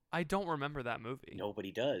 I don't remember that movie.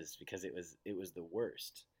 Nobody does because it was the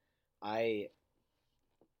worst.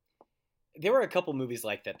 There were a couple movies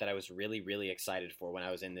like that I was really, really excited for when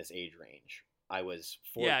I was in this age range. I was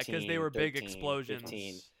 14, yeah, because they were 13, big explosions.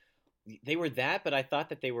 15. They were that, but I thought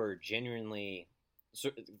that they were genuinely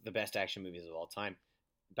the best action movies of all time.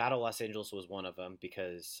 Battle Los Angeles was one of them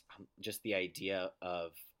because just the idea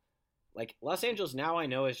of, like, Los Angeles now I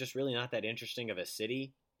know is just really not that interesting of a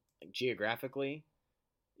city, like, geographically.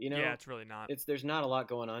 You know? Yeah, it's really not. There's not a lot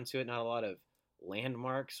going on to it, not a lot of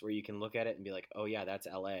landmarks where you can look at it and be like, oh yeah, that's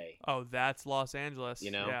LA. Oh, that's Los Angeles. You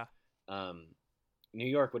know? Yeah. New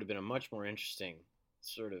York would have been a much more interesting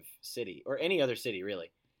sort of city, or any other city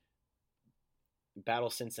really. Battle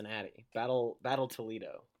Cincinnati, Battle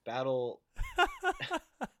Toledo, Battle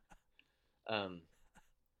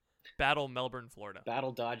Battle Melbourne, Florida.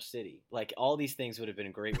 Battle Dodge City. Like, all these things would have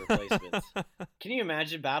been great replacements. Can you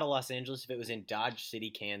imagine Battle Los Angeles if it was in Dodge City,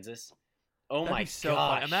 Kansas? Oh That'd my be so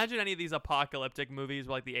gosh. funny. Imagine any of these apocalyptic movies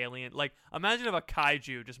like the Alien. Like, imagine if a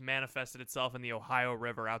kaiju just manifested itself in the Ohio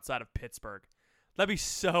River outside of Pittsburgh. That'd be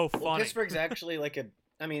so funny. Well, Pittsburgh's actually like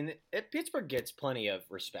Pittsburgh gets plenty of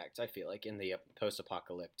respect, I feel like, in the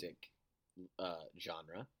post-apocalyptic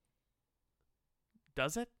genre.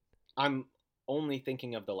 Does it? I'm only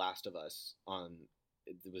thinking of The Last of Us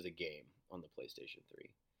it was a game on the PlayStation 3.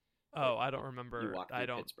 Oh, I don't remember. You walk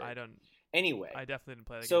through Pittsburgh. Anyway, I definitely didn't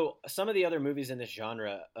play the game. So some of the other movies in this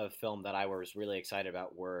genre of film that I was really excited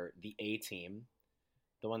about were The A-Team,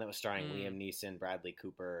 the one that was starring Liam Neeson, Bradley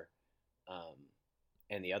Cooper,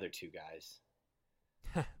 and the other two guys.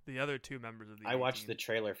 The other two members of the I watched A-Team. the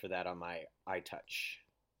trailer for that on my iTouch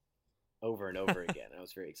over and over again. I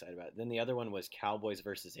was very excited about it. Then the other one was Cowboys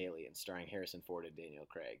vs. Aliens, starring Harrison Ford and Daniel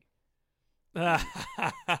Craig.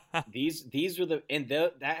 These were that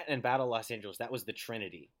and Battle Los Angeles. That was the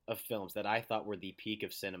trinity of films that I thought were the peak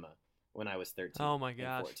of cinema when I was 13 Oh my and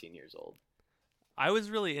gosh. 14 years old. I was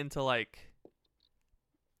really into like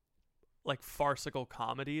farcical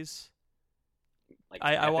comedies. Like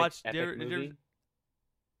I watched epic movie.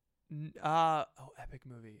 Epic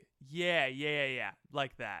movie. Yeah.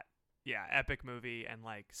 Like that. Yeah, epic movie and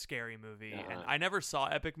like scary movie. Uh-huh. And I never saw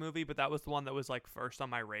epic movie, but that was the one that was like first on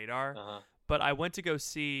my radar. Uh-huh. But I went to go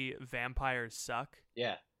see Vampires Suck.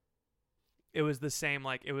 Yeah. It was the same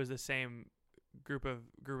group of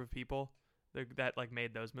people that like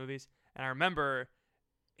made those movies. And I remember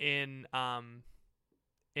in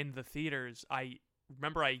the theaters, I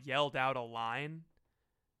yelled out a line.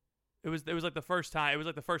 It was like the first time. It was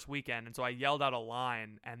like the first weekend, and so I yelled out a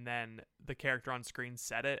line, and then the character on screen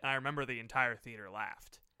said it, and I remember the entire theater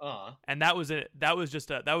laughed. And that was it. That was just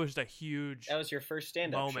a huge. That was your first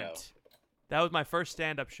stand-up moment. show. That was my first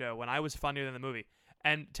stand-up show when I was funnier than the movie.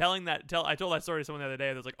 And I told that story to someone the other day.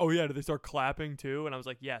 That was like, "Oh yeah, did they start clapping too?" And I was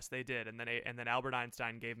like, "Yes, they did." And then Albert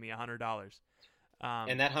Einstein gave me $100.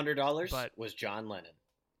 And that $100 was John Lennon.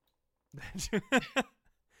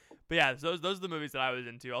 But yeah, those are the movies that I was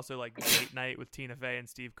into. Also, like Date Night with Tina Fey and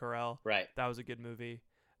Steve Carell. Right. That was a good movie.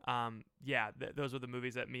 Those were the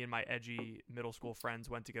movies that me and my edgy middle school friends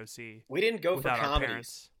went to go see. We didn't go for without our comedies.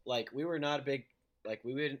 parents. Like, we were not a big, like,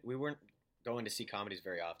 we weren't going to see comedies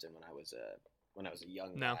very often when I was a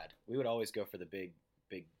young lad. We would always go for the big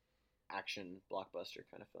action blockbuster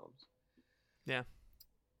kind of films. Yeah.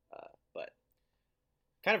 But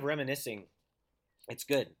kind of reminiscing. It's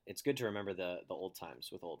good. It's good to remember the old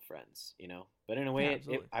times with old friends, you know. But in a way,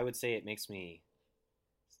 I would say it's a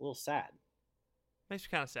little sad. Makes me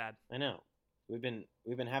kind of sad. I know. We've been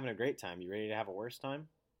having a great time. You ready to have a worse time?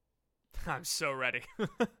 I'm so ready.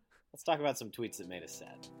 Let's talk about some tweets that made us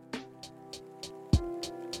sad.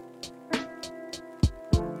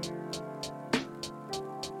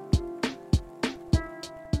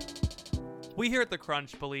 We here at The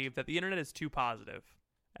Crunch believe that the internet is too positive,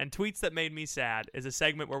 and Tweets That Made Me Sad is a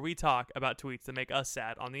segment where we talk about tweets that make us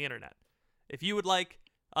sad on the internet. If you would like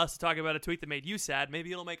us to talk about a tweet that made you sad,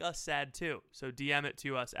 maybe it'll make us sad too. So DM it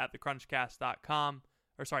to us at thecrunchcast.com,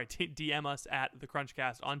 or sorry, DM us at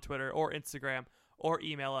thecrunchcast on Twitter or Instagram, or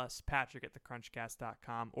email us, Patrick at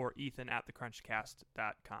thecrunchcast.com or Ethan at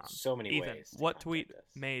thecrunchcast.com. So many Ethan, ways. What tweet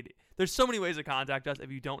made... There's so many ways to contact us.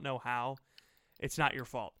 If you don't know how, it's not your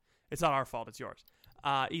fault. It's not our fault. It's yours.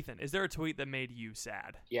 Ethan, is there a tweet that made you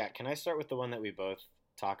sad? Yeah, can I start with the one that we both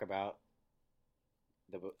talk about?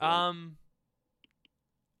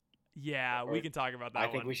 Yeah, we can talk about that one.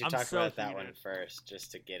 I think we should talk about that one first,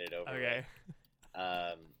 just to get it over with.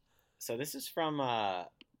 Okay. So this is from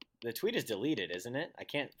the tweet is deleted, isn't it? I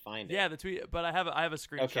can't find it. Yeah, the tweet, but I have a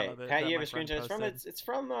screenshot of it. Pat, you have a screenshot. It's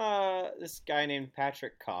from this guy named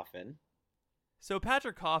Patrick Coffin. So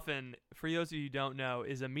Patrick Coffin, for those of you who don't know,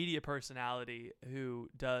 is a media personality who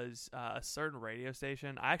does a certain radio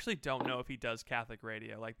station. I actually don't know if he does Catholic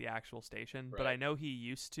radio, like the actual station, but I know he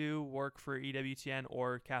used to work for EWTN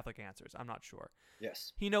or Catholic Answers. I'm not sure.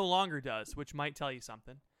 Yes. He no longer does, which might tell you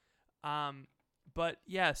something. But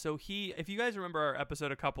yeah, so if you guys remember our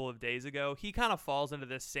episode a couple of days ago, he kind of falls into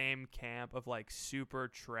this same camp of like super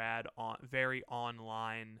trad, very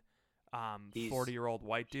online 40-year-old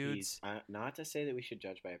white dudes. Not to say that we should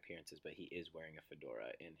judge by appearances, but he is wearing a fedora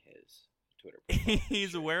in his Twitter profile He's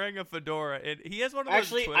picture. wearing a fedora. He has one of those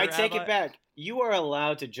Actually, Twitter I take it back. You are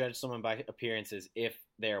allowed to judge someone by appearances if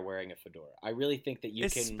they are wearing a fedora. I really think that you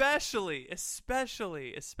can. Especially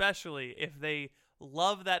if they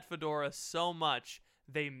love that fedora so much,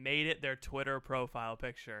 they made it their Twitter profile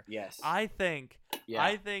picture. Yes. I think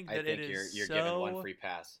that it is you're so... given one free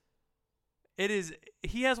pass. It is.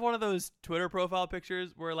 He has one of those Twitter profile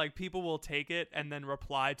pictures where like people will take it and then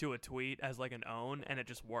reply to a tweet as like an own, and it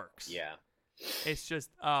just works. Yeah. It's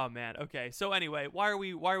just, oh man. Okay. So anyway, why are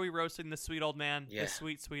we roasting this sweet old man? Yeah. This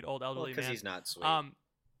sweet old elderly man. Because he's not sweet.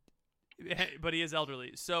 But he is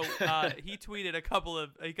elderly. So he tweeted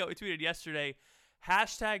he tweeted yesterday,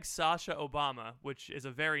 #Sasha Obama, which is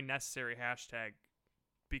a very necessary hashtag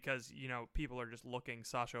because, people are just looking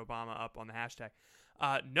Sasha Obama up on the hashtag.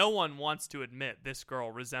 No one wants to admit this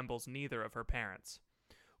girl resembles neither of her parents,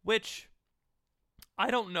 which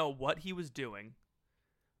I don't know what he was doing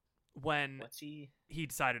when he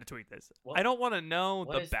decided to tweet this. What? I don't want to know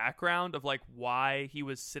the background of like why he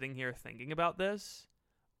was sitting here thinking about this,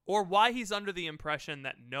 or why he's under the impression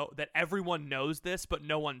that everyone knows this but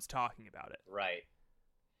no one's talking about it. Right.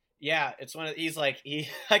 Yeah, it's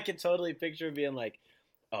I can totally picture him being like,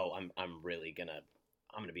 "Oh, I'm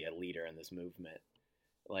gonna be a leader in this movement.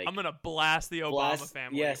 Like, I'm gonna blast the Obama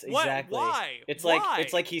family." Yes, what? exactly. Why? It's Why?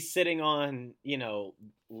 like he's sitting on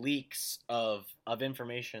leaks of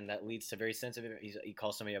information that leads to very sensitive. He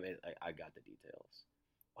calls somebody up. I got the details.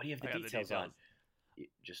 What do you have the details on?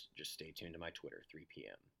 Just stay tuned to my Twitter. 3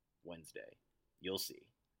 p.m. Wednesday. You'll see.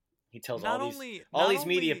 He tells all these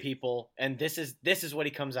media people, and this is what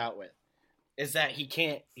he comes out with, is that he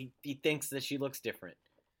can't. He thinks that she looks different.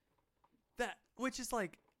 Which is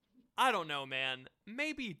like, I don't know, man.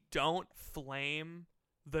 Maybe don't flame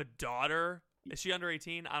the daughter. Is she under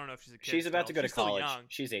 18? I don't know if she's a kid. She's about to go to college. Still young.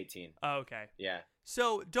 She's 18. Oh, okay. Yeah.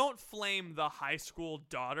 So don't flame the high school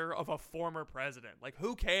daughter of a former president. Like,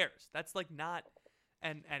 who cares? That's like not.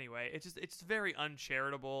 And anyway, it's very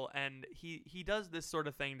uncharitable, and he does this sort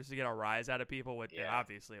of thing just to get a rise out of people. And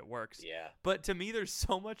obviously it works. Yeah. But to me, there's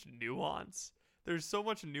so much nuance. There's so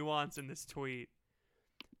much nuance in this tweet.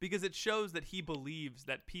 Because it shows that he believes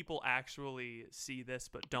that people actually see this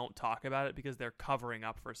but don't talk about it because they're covering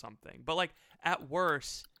up for something. But, like, at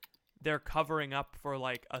worst, they're covering up for,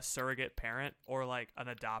 like, a surrogate parent or, like, an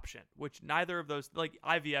adoption. Which neither of those... Like,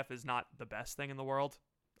 IVF is not the best thing in the world,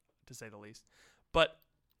 to say the least. But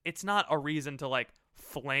it's not a reason to, like,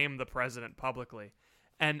 flame the president publicly.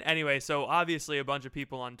 And anyway, so obviously a bunch of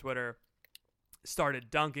people on Twitter started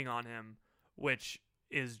dunking on him, which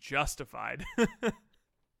is justified.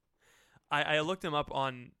 I looked him up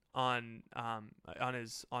on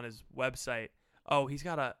his website. Oh, he's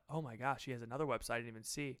got oh my gosh, he has another website I didn't even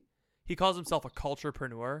see. He calls himself a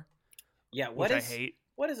culturepreneur. Yeah, I hate.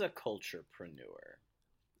 What is a culturepreneur?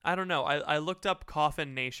 I don't know. I looked up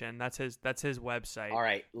Coffin Nation. That's his website. All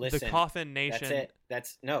right, listen. The Coffin Nation.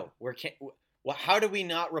 That's it. How do we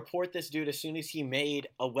not report this dude as soon as he made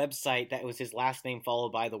a website that was his last name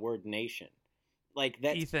followed by the word nation? Like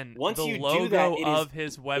that, Ethan. Once the you logo do that, of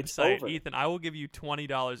his website, over. Ethan. I will give you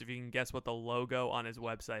 $20 if you can guess what the logo on his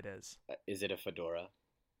website is. Is it a fedora?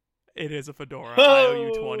 It is a fedora. I owe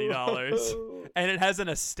you $20, and it has an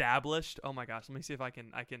established. Oh my gosh! Let me see if I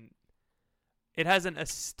can. It has an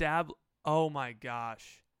established. Oh my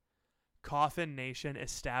gosh! Coffin Nation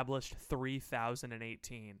established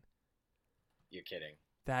 3018. You're kidding.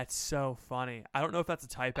 That's so funny. I don't know if that's a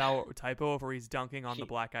typo or he's dunking on the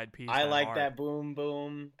Black Eyed Peas. I like that boom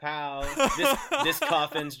boom pow. This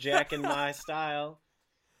coffin's jacking my style.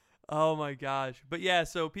 Oh my gosh. But yeah,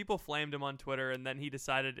 so people flamed him on Twitter, and then he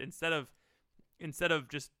decided instead of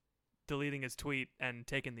just deleting his tweet and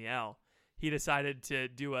taking the L, he decided to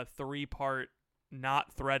do a 3-part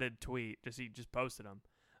not threaded tweet. He just posted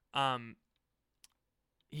them.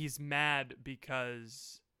 He's mad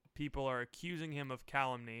because people are accusing him of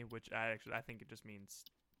calumny, which I think it just means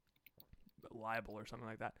libel or something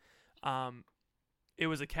like that. It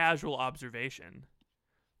was a casual observation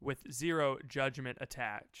with zero judgment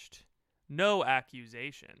attached, no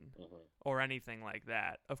accusation or anything like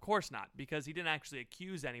that. Of course not, because he didn't actually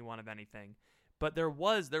accuse anyone of anything. But it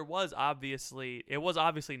was obviously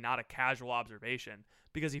not a casual observation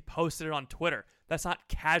because he posted it on Twitter. That's not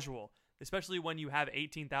casual. Especially when you have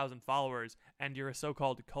 18,000 followers and you're a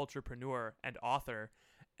so-called culturepreneur and author,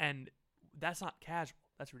 and that's not casual.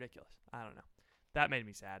 That's ridiculous. I don't know. That made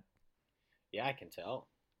me sad. Yeah, I can tell.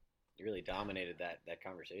 You really dominated that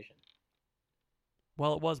conversation.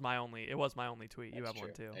 Well, it was my only tweet. You have true.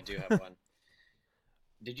 One too. I do have one.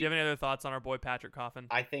 Do you have any other thoughts on our boy Patrick Coffin?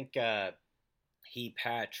 I think he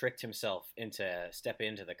tricked himself into stepping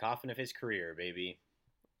into the coffin of his career, baby.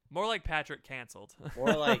 More like Patrick canceled.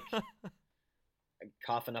 More like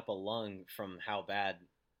coughing up a lung from how bad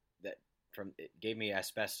it gave me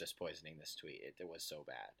asbestos poisoning. This tweet, it was so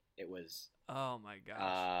bad. It was. Oh my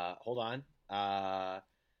gosh. Hold on.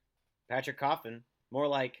 Patrick Coffin. More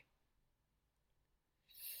like.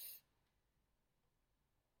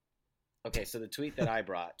 Okay, so the tweet that I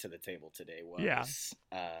brought to the table today was. Yeah.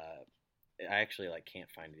 I actually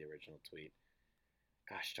can't find the original tweet.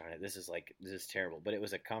 Gosh darn it, this is terrible. But it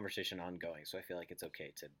was a conversation ongoing, so I feel like it's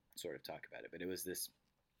okay to sort of talk about it. But it was this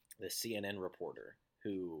CNN reporter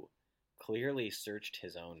who clearly searched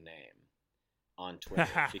his own name on Twitter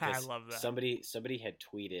because I love that. somebody had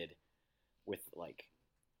tweeted with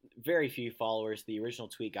very few followers. The original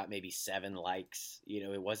tweet got maybe 7 likes.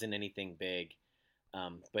 It wasn't anything big.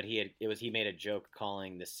 But he made a joke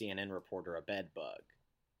calling the CNN reporter a bed bug.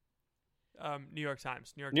 New York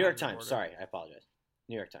Times. New York Times. Sorry, I apologize.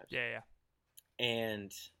 New York Times. Yeah.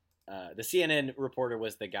 And the CNN reporter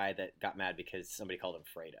was the guy that got mad because somebody called him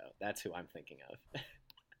Fredo. That's who I'm thinking of.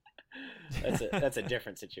 That's a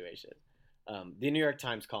different situation. The New York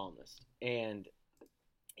Times columnist, and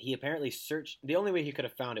he apparently searched. The only way he could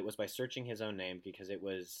have found it was by searching his own name because it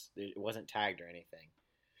wasn't tagged or anything.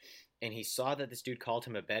 And he saw that this dude called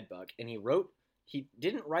him a bedbug, and he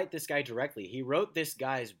didn't write this guy directly. He wrote this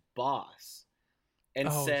guy's boss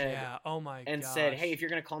and said, hey, if you're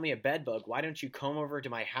going to call me a bedbug, why don't you come over to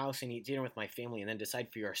my house and eat dinner with my family and then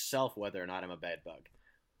decide for yourself whether or not I'm a bedbug?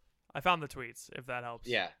 I found the tweets, if that helps.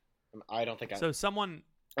 Yeah. I don't think I'm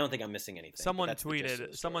missing anything. Someone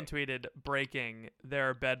tweeted breaking, there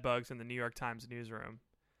are bedbugs in the New York Times newsroom.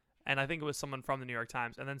 And I think it was someone from the New York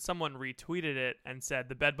Times. And then someone retweeted it and said,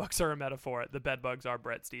 the bedbugs are a metaphor. The bedbugs are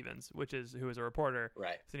Brett Stevens, who is a reporter for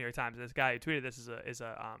the New York Times. And this guy who tweeted this is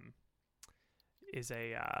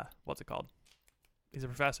a what's it called? He's a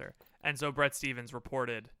professor. And so Brett Stevens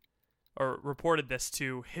reported this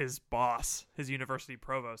to his boss, his university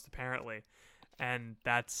provost, apparently. And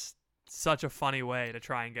that's such a funny way to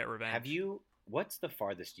try and get revenge. What's the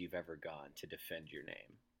farthest you've ever gone to defend your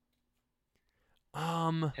name?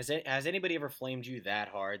 Has anybody ever flamed you that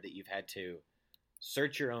hard that you've had to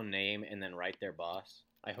search your own name and then write their boss?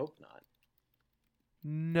 I hope not.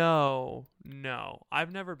 No.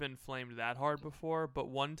 I've never been flamed that hard before, but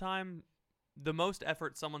one time, the most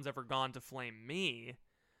effort someone's ever gone to flame me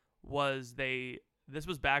was this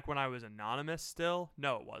was back when I was anonymous still.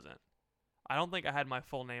 No, it wasn't. I don't think I had my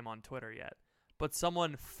full name on Twitter yet, but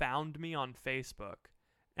someone found me on Facebook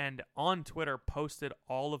and on Twitter posted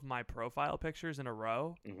all of my profile pictures in a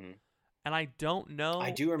row. Mm-hmm. And I don't know.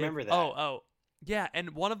 I do remember that. Oh. Yeah,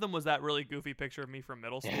 and one of them was that really goofy picture of me from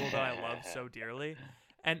middle school that I loved so dearly.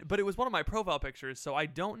 But it was one of my profile pictures, so I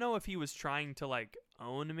don't know if he was trying to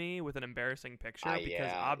own me with an embarrassing picture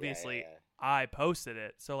because obviously I posted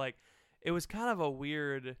it. So it was kind of a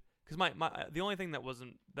weird, because the only thing that was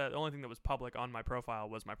public on my profile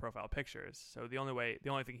was my profile pictures. So the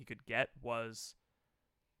only thing he could get was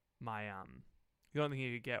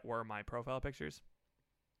were my profile pictures.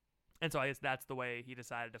 And so I guess that's the way he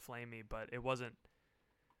decided to flame me, but it was a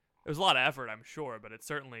lot of effort, I'm sure, but it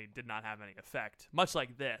certainly did not have any effect. Much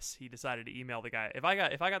like this, he decided to email the guy. If I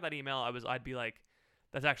got that email, I'd be like,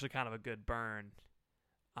 that's actually kind of a good burn.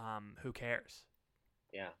 Who cares?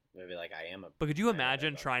 Yeah, maybe I am a. But could you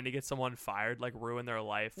imagine trying to get someone fired, ruin their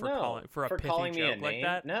life for a pithy joke like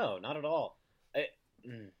that? No, not at all.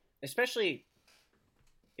 Especially,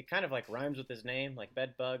 it kind of rhymes with his name,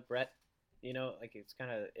 bedbug, Brett. It's kind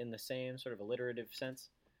of in the same sort of alliterative sense.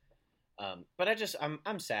 But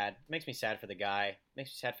I'm sad. It makes me sad for the guy. Makes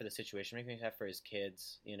me sad for the situation. Makes me sad for his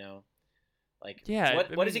kids.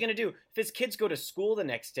 What is he gonna do if his kids go to school the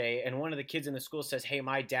next day and one of the kids in the school says, "Hey,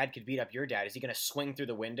 my dad could beat up your dad"? Is he gonna swing through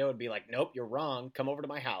the window and be like, "Nope, you're wrong. Come over to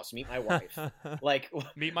my house. Meet my wife."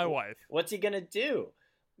 Meet my wife. What's he gonna do?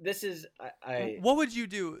 This is What would you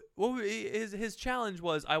do? His challenge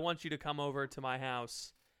was, I want you to come over to my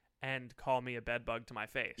house and call me a bedbug to my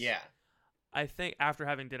face. Yeah. I think after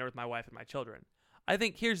having dinner with my wife and my children. I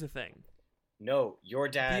think here's the thing. No, your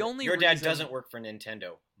dad doesn't work for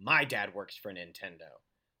Nintendo. My dad works for Nintendo.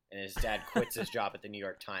 And his dad quits his job at the New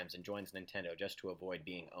York Times and joins Nintendo just to avoid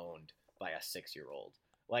being owned by a 6-year-old.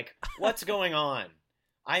 What's going on?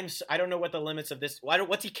 I don't know what the limits of this.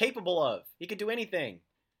 What's he capable of? He could do anything.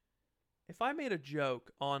 If I made a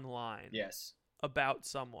joke online yes. about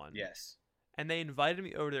someone yes. and they invited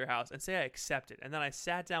me over to their house and say I accepted, and then I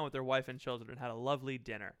sat down with their wife and children and had a lovely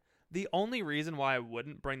dinner, the only reason why I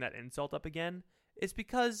wouldn't bring that insult up again is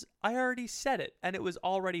because I already said it and it was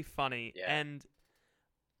already funny. Yeah. And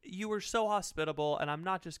you were so hospitable, and I'm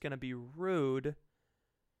not just gonna be rude.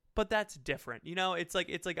 But that's different, It's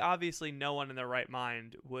like obviously no one in their right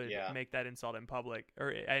mind would make that insult in public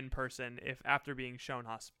or in person if after being shown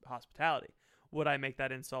hospitality. Would I make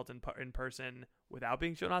that insult in person without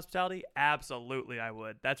being shown hospitality? Absolutely, I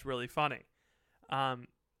would. That's really funny. I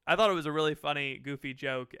thought it was a really funny, goofy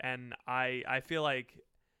joke, and I feel like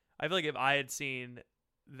if I had seen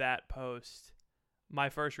that post, my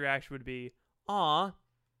first reaction would be, "Aw,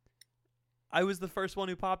 I was the first one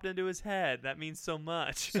who popped into his head. That means so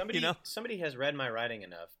much." Somebody has read my writing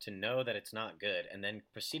enough to know that it's not good, and then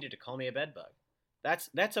proceeded to call me a bedbug. That's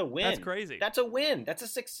a win. That's crazy. That's a win. That's a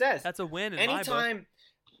success. That's a win in my book.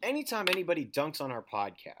 Anytime anybody dunks on our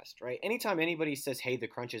podcast, right? Anytime anybody says, "Hey, the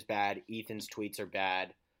Crunch is bad. Ethan's tweets are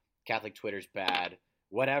bad. Catholic Twitter's bad.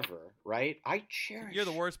 Whatever," right? I cherish. You're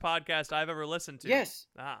the worst podcast I've ever listened to. Yes,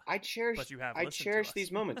 I cherish. But you have. I cherish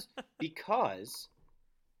these moments because.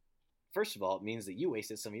 First of all, it means that you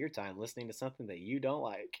wasted some of your time listening to something that you don't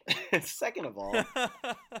like. Second of all,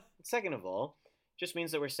 just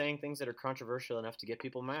means that we're saying things that are controversial enough to get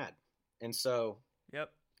people mad. And so,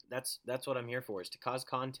 yep, that's what I'm here for: is to cause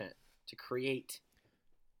content, to create.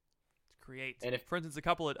 And if, for instance, a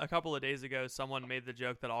couple of days ago, someone made the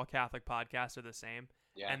joke that all Catholic podcasts are the same,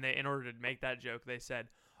 and in order to make that joke, they said,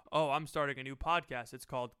 "Oh, I'm starting a new podcast. It's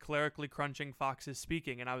called Clerically Crunching Foxes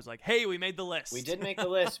Speaking." And I was like, "Hey, we made the list." We did make the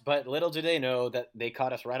list, but little do they know that they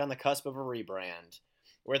caught us right on the cusp of a rebrand,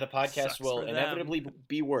 where the podcast will inevitably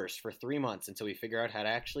be worse for 3 months until we figure out how to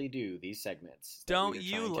actually do these segments. Don't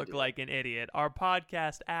you look like an idiot? Our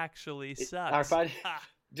podcast actually sucks.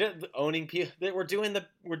 Owning people. We're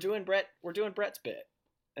doing Brett's bit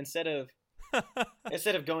instead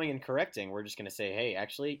of going and correcting. We're just going to say, "Hey,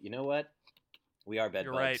 actually, you know what? We are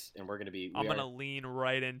bedbugs, right. And we're going to be... I'm going to lean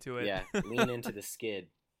right into it." Yeah, lean into the skid.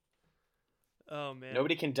 Oh, man.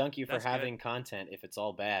 Nobody can dunk you for having content if it's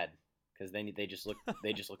all bad, because then they just look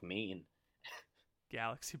mean.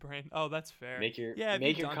 Galaxy brain. Oh, that's fair. Make your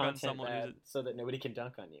content bad so that nobody can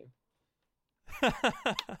dunk on you.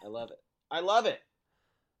 I love it. I love it.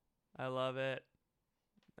 I love it.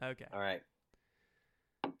 Okay. All right.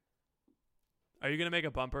 Are you going to make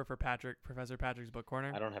a bumper for Professor Patrick's Book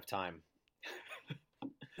Corner? I don't have time.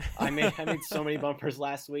 I made so many bumpers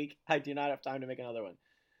last week. I do not have time to make another one.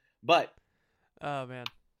 But oh man,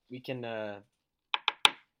 we can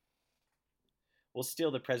we'll steal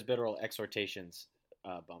the presbyteral exhortations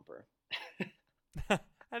bumper.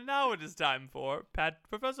 And now it is time for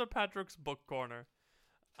Professor Patrick's Book Corner.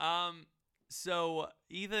 So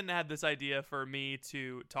Ethan had this idea for me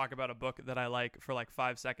to talk about a book that I like for like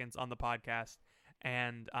 5 seconds on the podcast.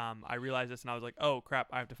 And I realized this, and I was like, "Oh crap!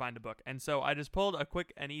 I have to find a book." And so I just pulled a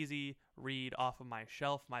quick and easy read off of my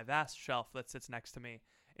shelf, my vast shelf that sits next to me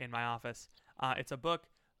in my office. It's a book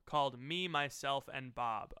called "Me, Myself, and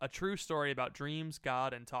Bob: A True Story About Dreams,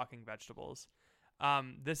 God, and Talking Vegetables."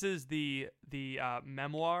 This is the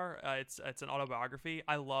memoir. It's an autobiography.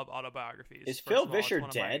 I love autobiographies. Is Phil Vischer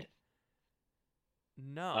dead?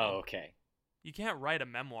 No. Oh, okay. You can't write a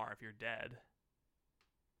memoir if you're dead.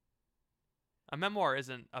 A memoir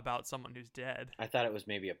isn't about someone who's dead. I thought it was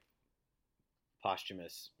maybe a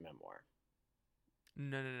posthumous memoir.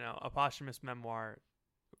 No. A posthumous memoir.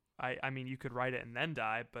 I mean, you could write it and then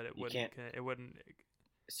die, but it wouldn't.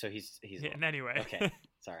 So he's. Anyway. Okay.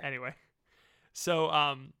 Sorry. Anyway, so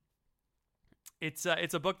it's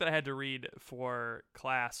a book that I had to read for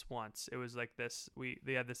class once. It was like this.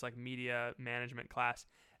 They had this like media management class,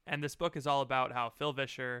 and this book is all about how Phil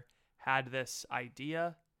Vischer had this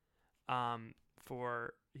idea.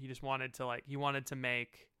 He wanted to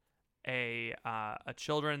make a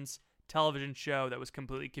children's television show that was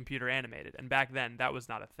completely computer animated, and back then that was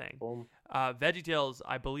not a thing. VeggieTales,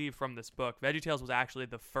 I believe from this book, VeggieTales was actually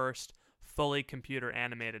the first fully computer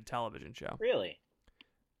animated television show. Really?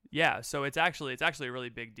 Yeah, so it's actually a really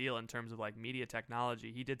big deal in terms of like media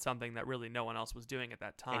technology. He did something that really no one else was doing at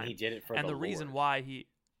that time, and he did it for the Lord. Reason why he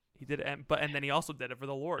did it, and then he also did it for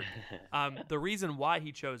the Lord. The reason why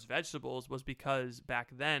he chose vegetables was because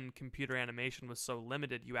back then computer animation was so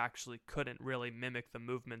limited, you actually couldn't really mimic the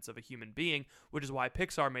movements of a human being, which is why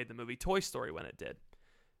Pixar made the movie Toy Story when it did.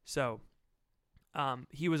 So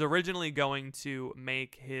he was originally going to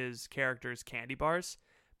make his characters candy bars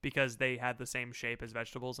because they had the same shape as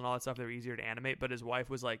vegetables and all that stuff. They were easier to animate, but his wife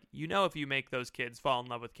was like, if you make those kids fall in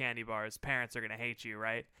love with candy bars, parents are going to hate you,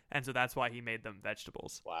 right? And so that's why he made them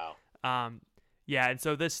vegetables. Wow. Yeah, and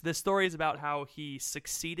so this story is about how he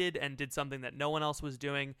succeeded and did something that no one else was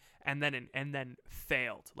doing, and then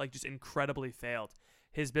failed, like just incredibly failed.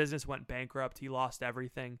 His business went bankrupt. He lost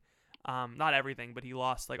everything. Not everything, but he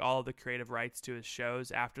lost like all of the creative rights to his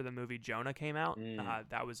shows after the movie Jonah came out.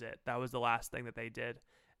 That was it. That was the last thing that they did.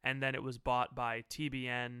 And then it was bought by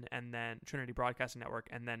TBN and then Trinity Broadcasting Network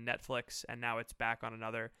and then Netflix, and now it's back on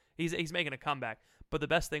another. He's making a comeback. But the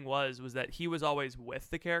best thing was that he was always with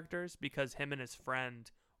the characters because him and his friend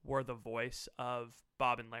were the voice of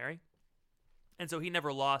Bob and Larry. And so he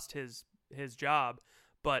never lost his job,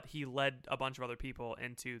 but he led a bunch of other people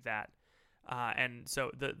into that. And so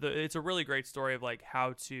it's a really great story of like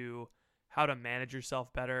how to manage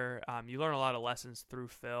yourself better. You learn a lot of lessons through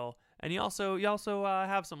Phil, and you also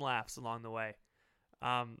have some laughs along the way.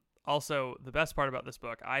 Also, the best part about this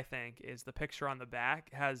book, I think, is the picture on the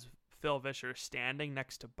back has Phil Vischer standing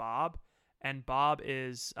next to Bob, and Bob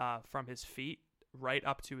is from his feet right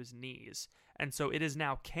up to his knees. And so it is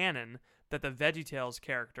now canon that the VeggieTales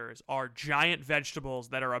characters are giant vegetables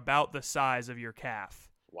that are about the size of your calf.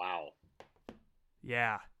 Wow.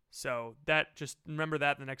 Yeah. So just remember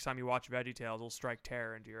that the next time you watch VeggieTales, it'll strike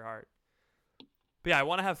terror into your heart. But yeah, I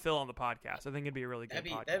want to have Phil on the podcast. I think it'd be a really good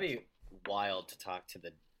podcast. That'd be wild to talk to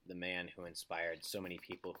the man who inspired so many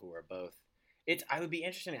people who are both. I would be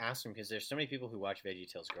interested to ask him because there's so many people who watch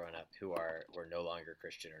VeggieTales growing up who were no longer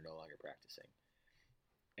Christian or no longer practicing.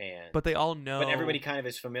 But they all know. But everybody kind of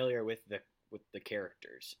is familiar with the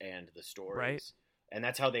characters and the stories. Right. And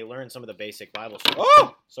that's how they learn some of the basic Bible stuff.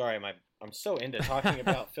 Oh! Sorry, I'm so into talking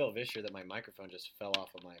about Phil Vischer that my microphone just fell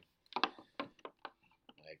off of my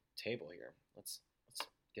table here. Let's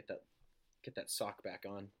get that sock back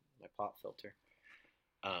on, my pop filter.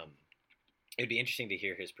 It'd be interesting to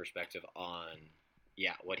hear his perspective on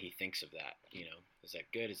what he thinks of that. You know, is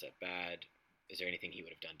that good? Is that bad? Is there anything he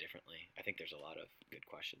would have done differently? I think there's a lot of good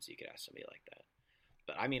questions you could ask somebody like that.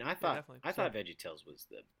 But I mean, I thought VeggieTales was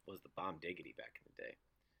the bomb diggity back in the day,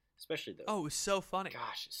 especially the. Oh, it was so funny.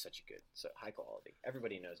 Gosh, it's such a good, so high quality.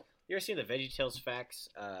 Everybody knows. You ever seen the VeggieTales Facts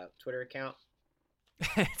Twitter account?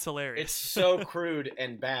 It's hilarious. It's so crude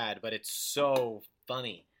and bad, but it's so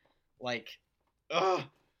funny. Like, ugh.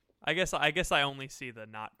 I guess I only see the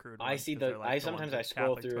not crude ones. I see sometimes I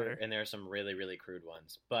scroll through Twitter. And there are some really, really crude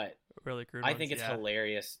ones, but really crude. I think it's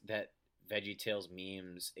hilarious that VeggieTales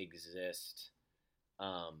memes exist.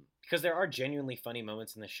 Because there are genuinely funny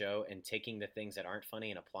moments in the show, and taking the things that aren't funny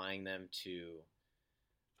and applying them to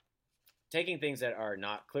taking things that are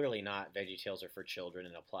clearly not VeggieTales or for children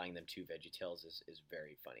and applying them to VeggieTales is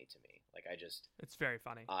very funny to me. Like it's very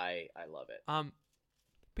funny. I love it.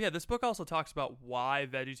 But yeah, this book also talks about why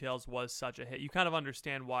VeggieTales was such a hit. You kind of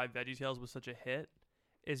understand why VeggieTales was such a hit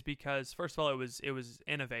is because first of all, it was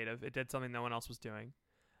innovative. It did something no one else was doing.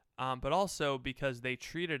 But also because they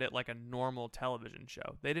treated it like a normal television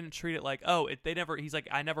show. They didn't treat it like, he's like,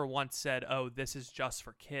 I never once said, oh, this is just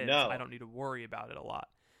for kids. No. I don't need to worry about it a lot.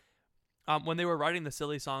 When they were writing the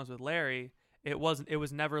silly songs with Larry, it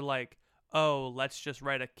was never like, oh, let's just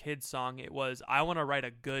write a kid song. It was, I want to write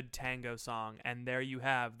a good tango song. And there you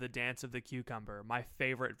have The Dance of the Cucumber, my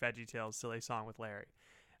favorite VeggieTales silly song with Larry.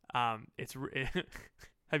 Have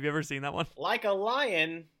you ever seen that one? Like a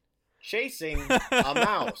lion chasing a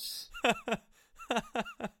mouse.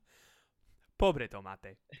 Pobre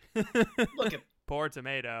tomate. Look at poor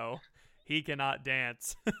tomato. He cannot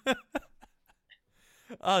dance.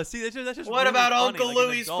 See, that's just. What really about funny. Uncle Like,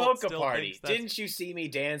 Louie's polka still party? Didn't you see me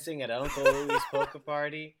dancing at Uncle Louie's polka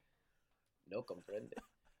party? No comprende.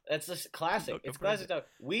 That's a classic. It's classic stuff.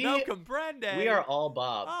 No comprende. We are all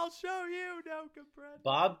Bob. I'll show you. No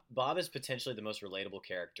comprende. Bob is potentially the most relatable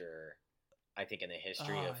character, I think, in the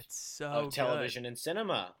history of television and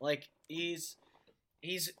cinema. Like he's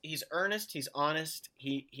earnest. He's honest.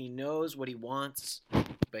 He knows what he wants,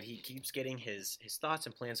 but he keeps getting his thoughts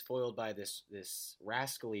and plans foiled by this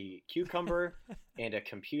rascally cucumber and a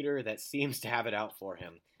computer that seems to have it out for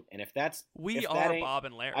him. And if Bob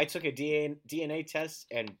and Larry. I took a DNA test,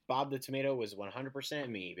 and Bob the Tomato was 100%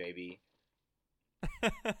 me, baby.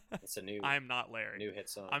 It's a new. I'm not Larry. New hit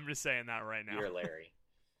song. I'm just saying that right now. You're Larry.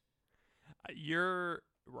 You're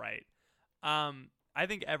right. I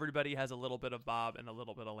think everybody has a little bit of Bob and a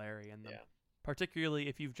little bit of Larry in them. Yeah. Particularly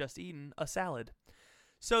if you've just eaten a salad.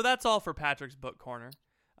 So that's all for Patrick's Book Corner.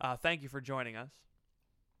 Thank you for joining us.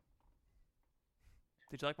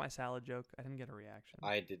 Did you like my salad joke? I didn't get a reaction.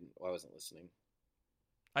 I didn't. I wasn't listening.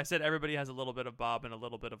 I said everybody has a little bit of Bob and a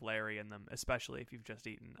little bit of Larry in them, especially if you've just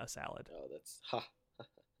eaten a salad. Oh, that's...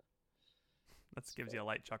 That gives you a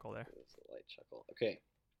light chuckle there. It's a light chuckle. Okay.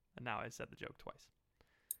 And now I said the joke twice.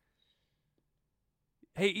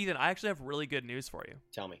 Hey, Ethan, I actually have really good news for you.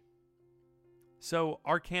 Tell me. So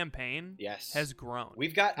our campaign has grown.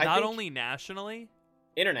 We've got... not only nationally,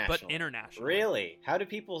 International. but international. Really? How do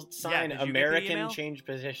people sign did you get the American email? change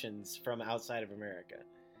positions from outside of America?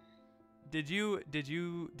 Did you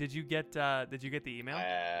get the email?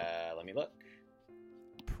 Let me look.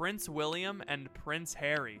 Prince William and Prince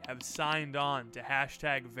Harry have signed on to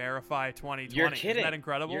 #verify2020. You're kidding. Isn't that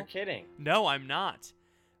incredible? You're kidding. No, I'm not.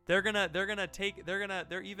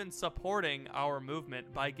 They're even supporting our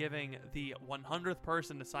movement by giving the 100th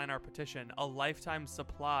person to sign our petition a lifetime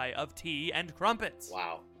supply of tea and crumpets.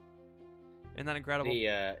 Wow. Isn't that incredible?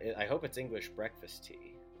 I hope it's English breakfast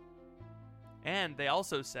tea. And they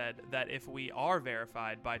also said that if we are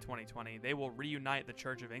verified by 2020, they will reunite the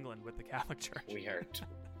Church of England with the Catholic Church. We are.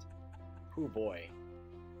 Oh boy.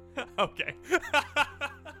 Okay.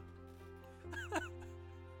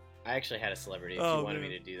 I actually had a celebrity if Oh, you wanted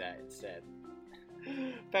man. me to do that instead.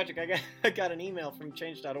 Patrick, I got an email from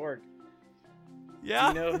change.org.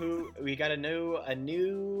 Yeah. Do you know who we got a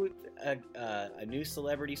new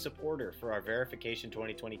celebrity supporter for our Verification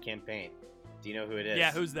 2020 campaign? Do you know who it is?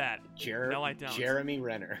 Yeah, who's that? No, I don't. Jeremy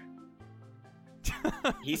Renner.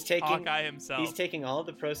 He's taking Hawkeye himself. He's taking all of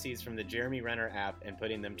the proceeds from the Jeremy Renner app and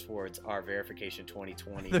putting them towards our Verification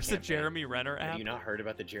 2020 There's campaign. a Jeremy Renner app? Have you not heard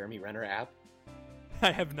about the Jeremy Renner app?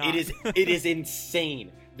 I have not. It is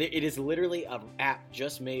insane. It is literally an app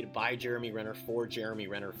just made by Jeremy Renner for Jeremy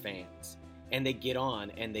Renner fans. And they get on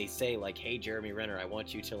and they say like, "Hey Jeremy Renner, I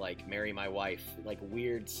want you to like marry my wife," like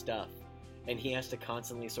weird stuff. And he has to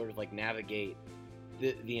constantly sort of like navigate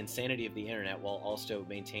the insanity of the internet while also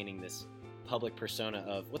maintaining this public persona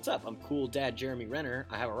of, "What's up? I'm cool dad Jeremy Renner.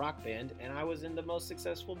 I have a rock band and I was in the most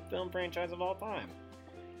successful film franchise of all time."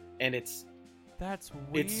 And That's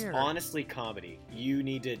weird. it's honestly comedy. You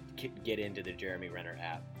need to get into the Jeremy Renner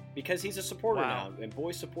app because he's a supporter now, and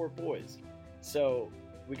boys support boys. So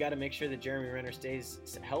we got to make sure that Jeremy Renner stays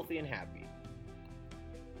healthy and happy.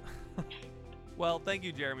 Well, thank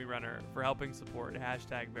you, Jeremy Renner, for helping support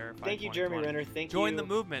 #verify2020. Thank you, Jeremy Renner. Join the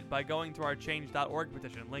movement by going to our change.org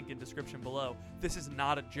petition, link in description below. This is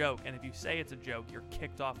not a joke, and if you say it's a joke, you're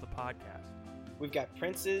kicked off the podcast. We've got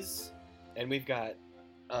princes, and we've got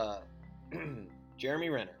Jeremy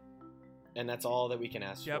Renner, and that's all that we can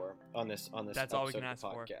ask for on this. That's all we can ask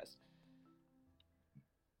for. for.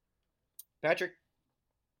 Patrick,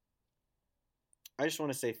 I just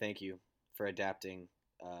want to say thank you for adapting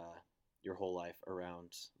your whole life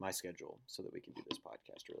around my schedule so that we can do this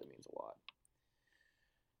podcast. It really means a lot.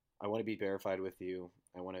 I want to be verified with you.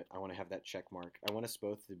 I want to have that check mark. I want us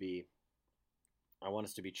to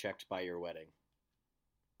be checked by your wedding,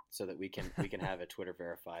 so that we can have a Twitter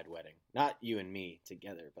verified wedding. Not you and me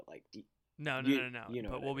together, but like No. You know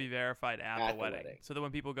But what we'll I be mean. verified at At the the wedding. wedding. So that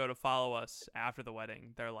when people go to follow us after the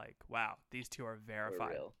wedding, they're like, wow, these two are we're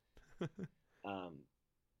verified. real.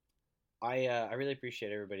 I really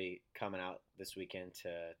appreciate everybody coming out this weekend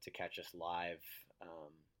to catch us live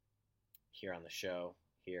here on the show,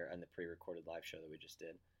 here on the pre-recorded live show that we just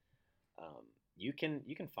did. You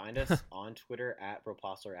can find us on Twitter at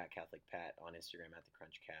Broposler, at CatholicPat, on Instagram at The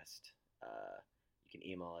Crunchcast. You can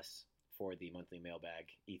email us for the monthly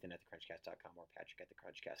mailbag, Ethan at thecrunchcast.com or Patrick at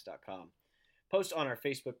thecrunchcast.com. Post on our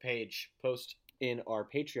Facebook page, post in our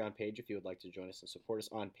Patreon page if you would like to join us and support us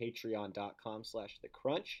on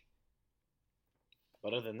patreon.com/thecrunch.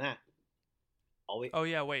 But other than that, Oh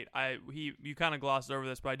yeah, wait. You kind of glossed over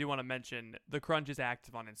this, but I do want to mention the Crunch is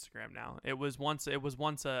active on Instagram now. It was once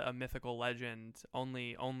a mythical legend,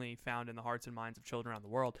 only found in the hearts and minds of children around the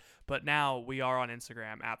world. But now we are on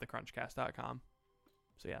Instagram at thecrunchcast.com.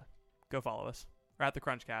 So yeah, go follow us. Or at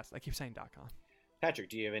thecrunchcast. I keep saying .com. Patrick,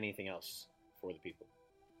 do you have anything else for the people?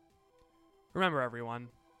 Remember, everyone,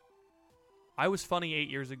 I was funny 8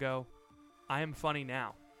 years ago. I am funny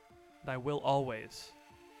now. And I will always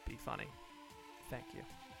be funny. Thank you.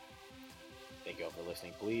 Thank you all for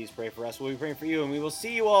listening. Please pray for us. We'll be praying for you, and we will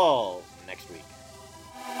see you all next week.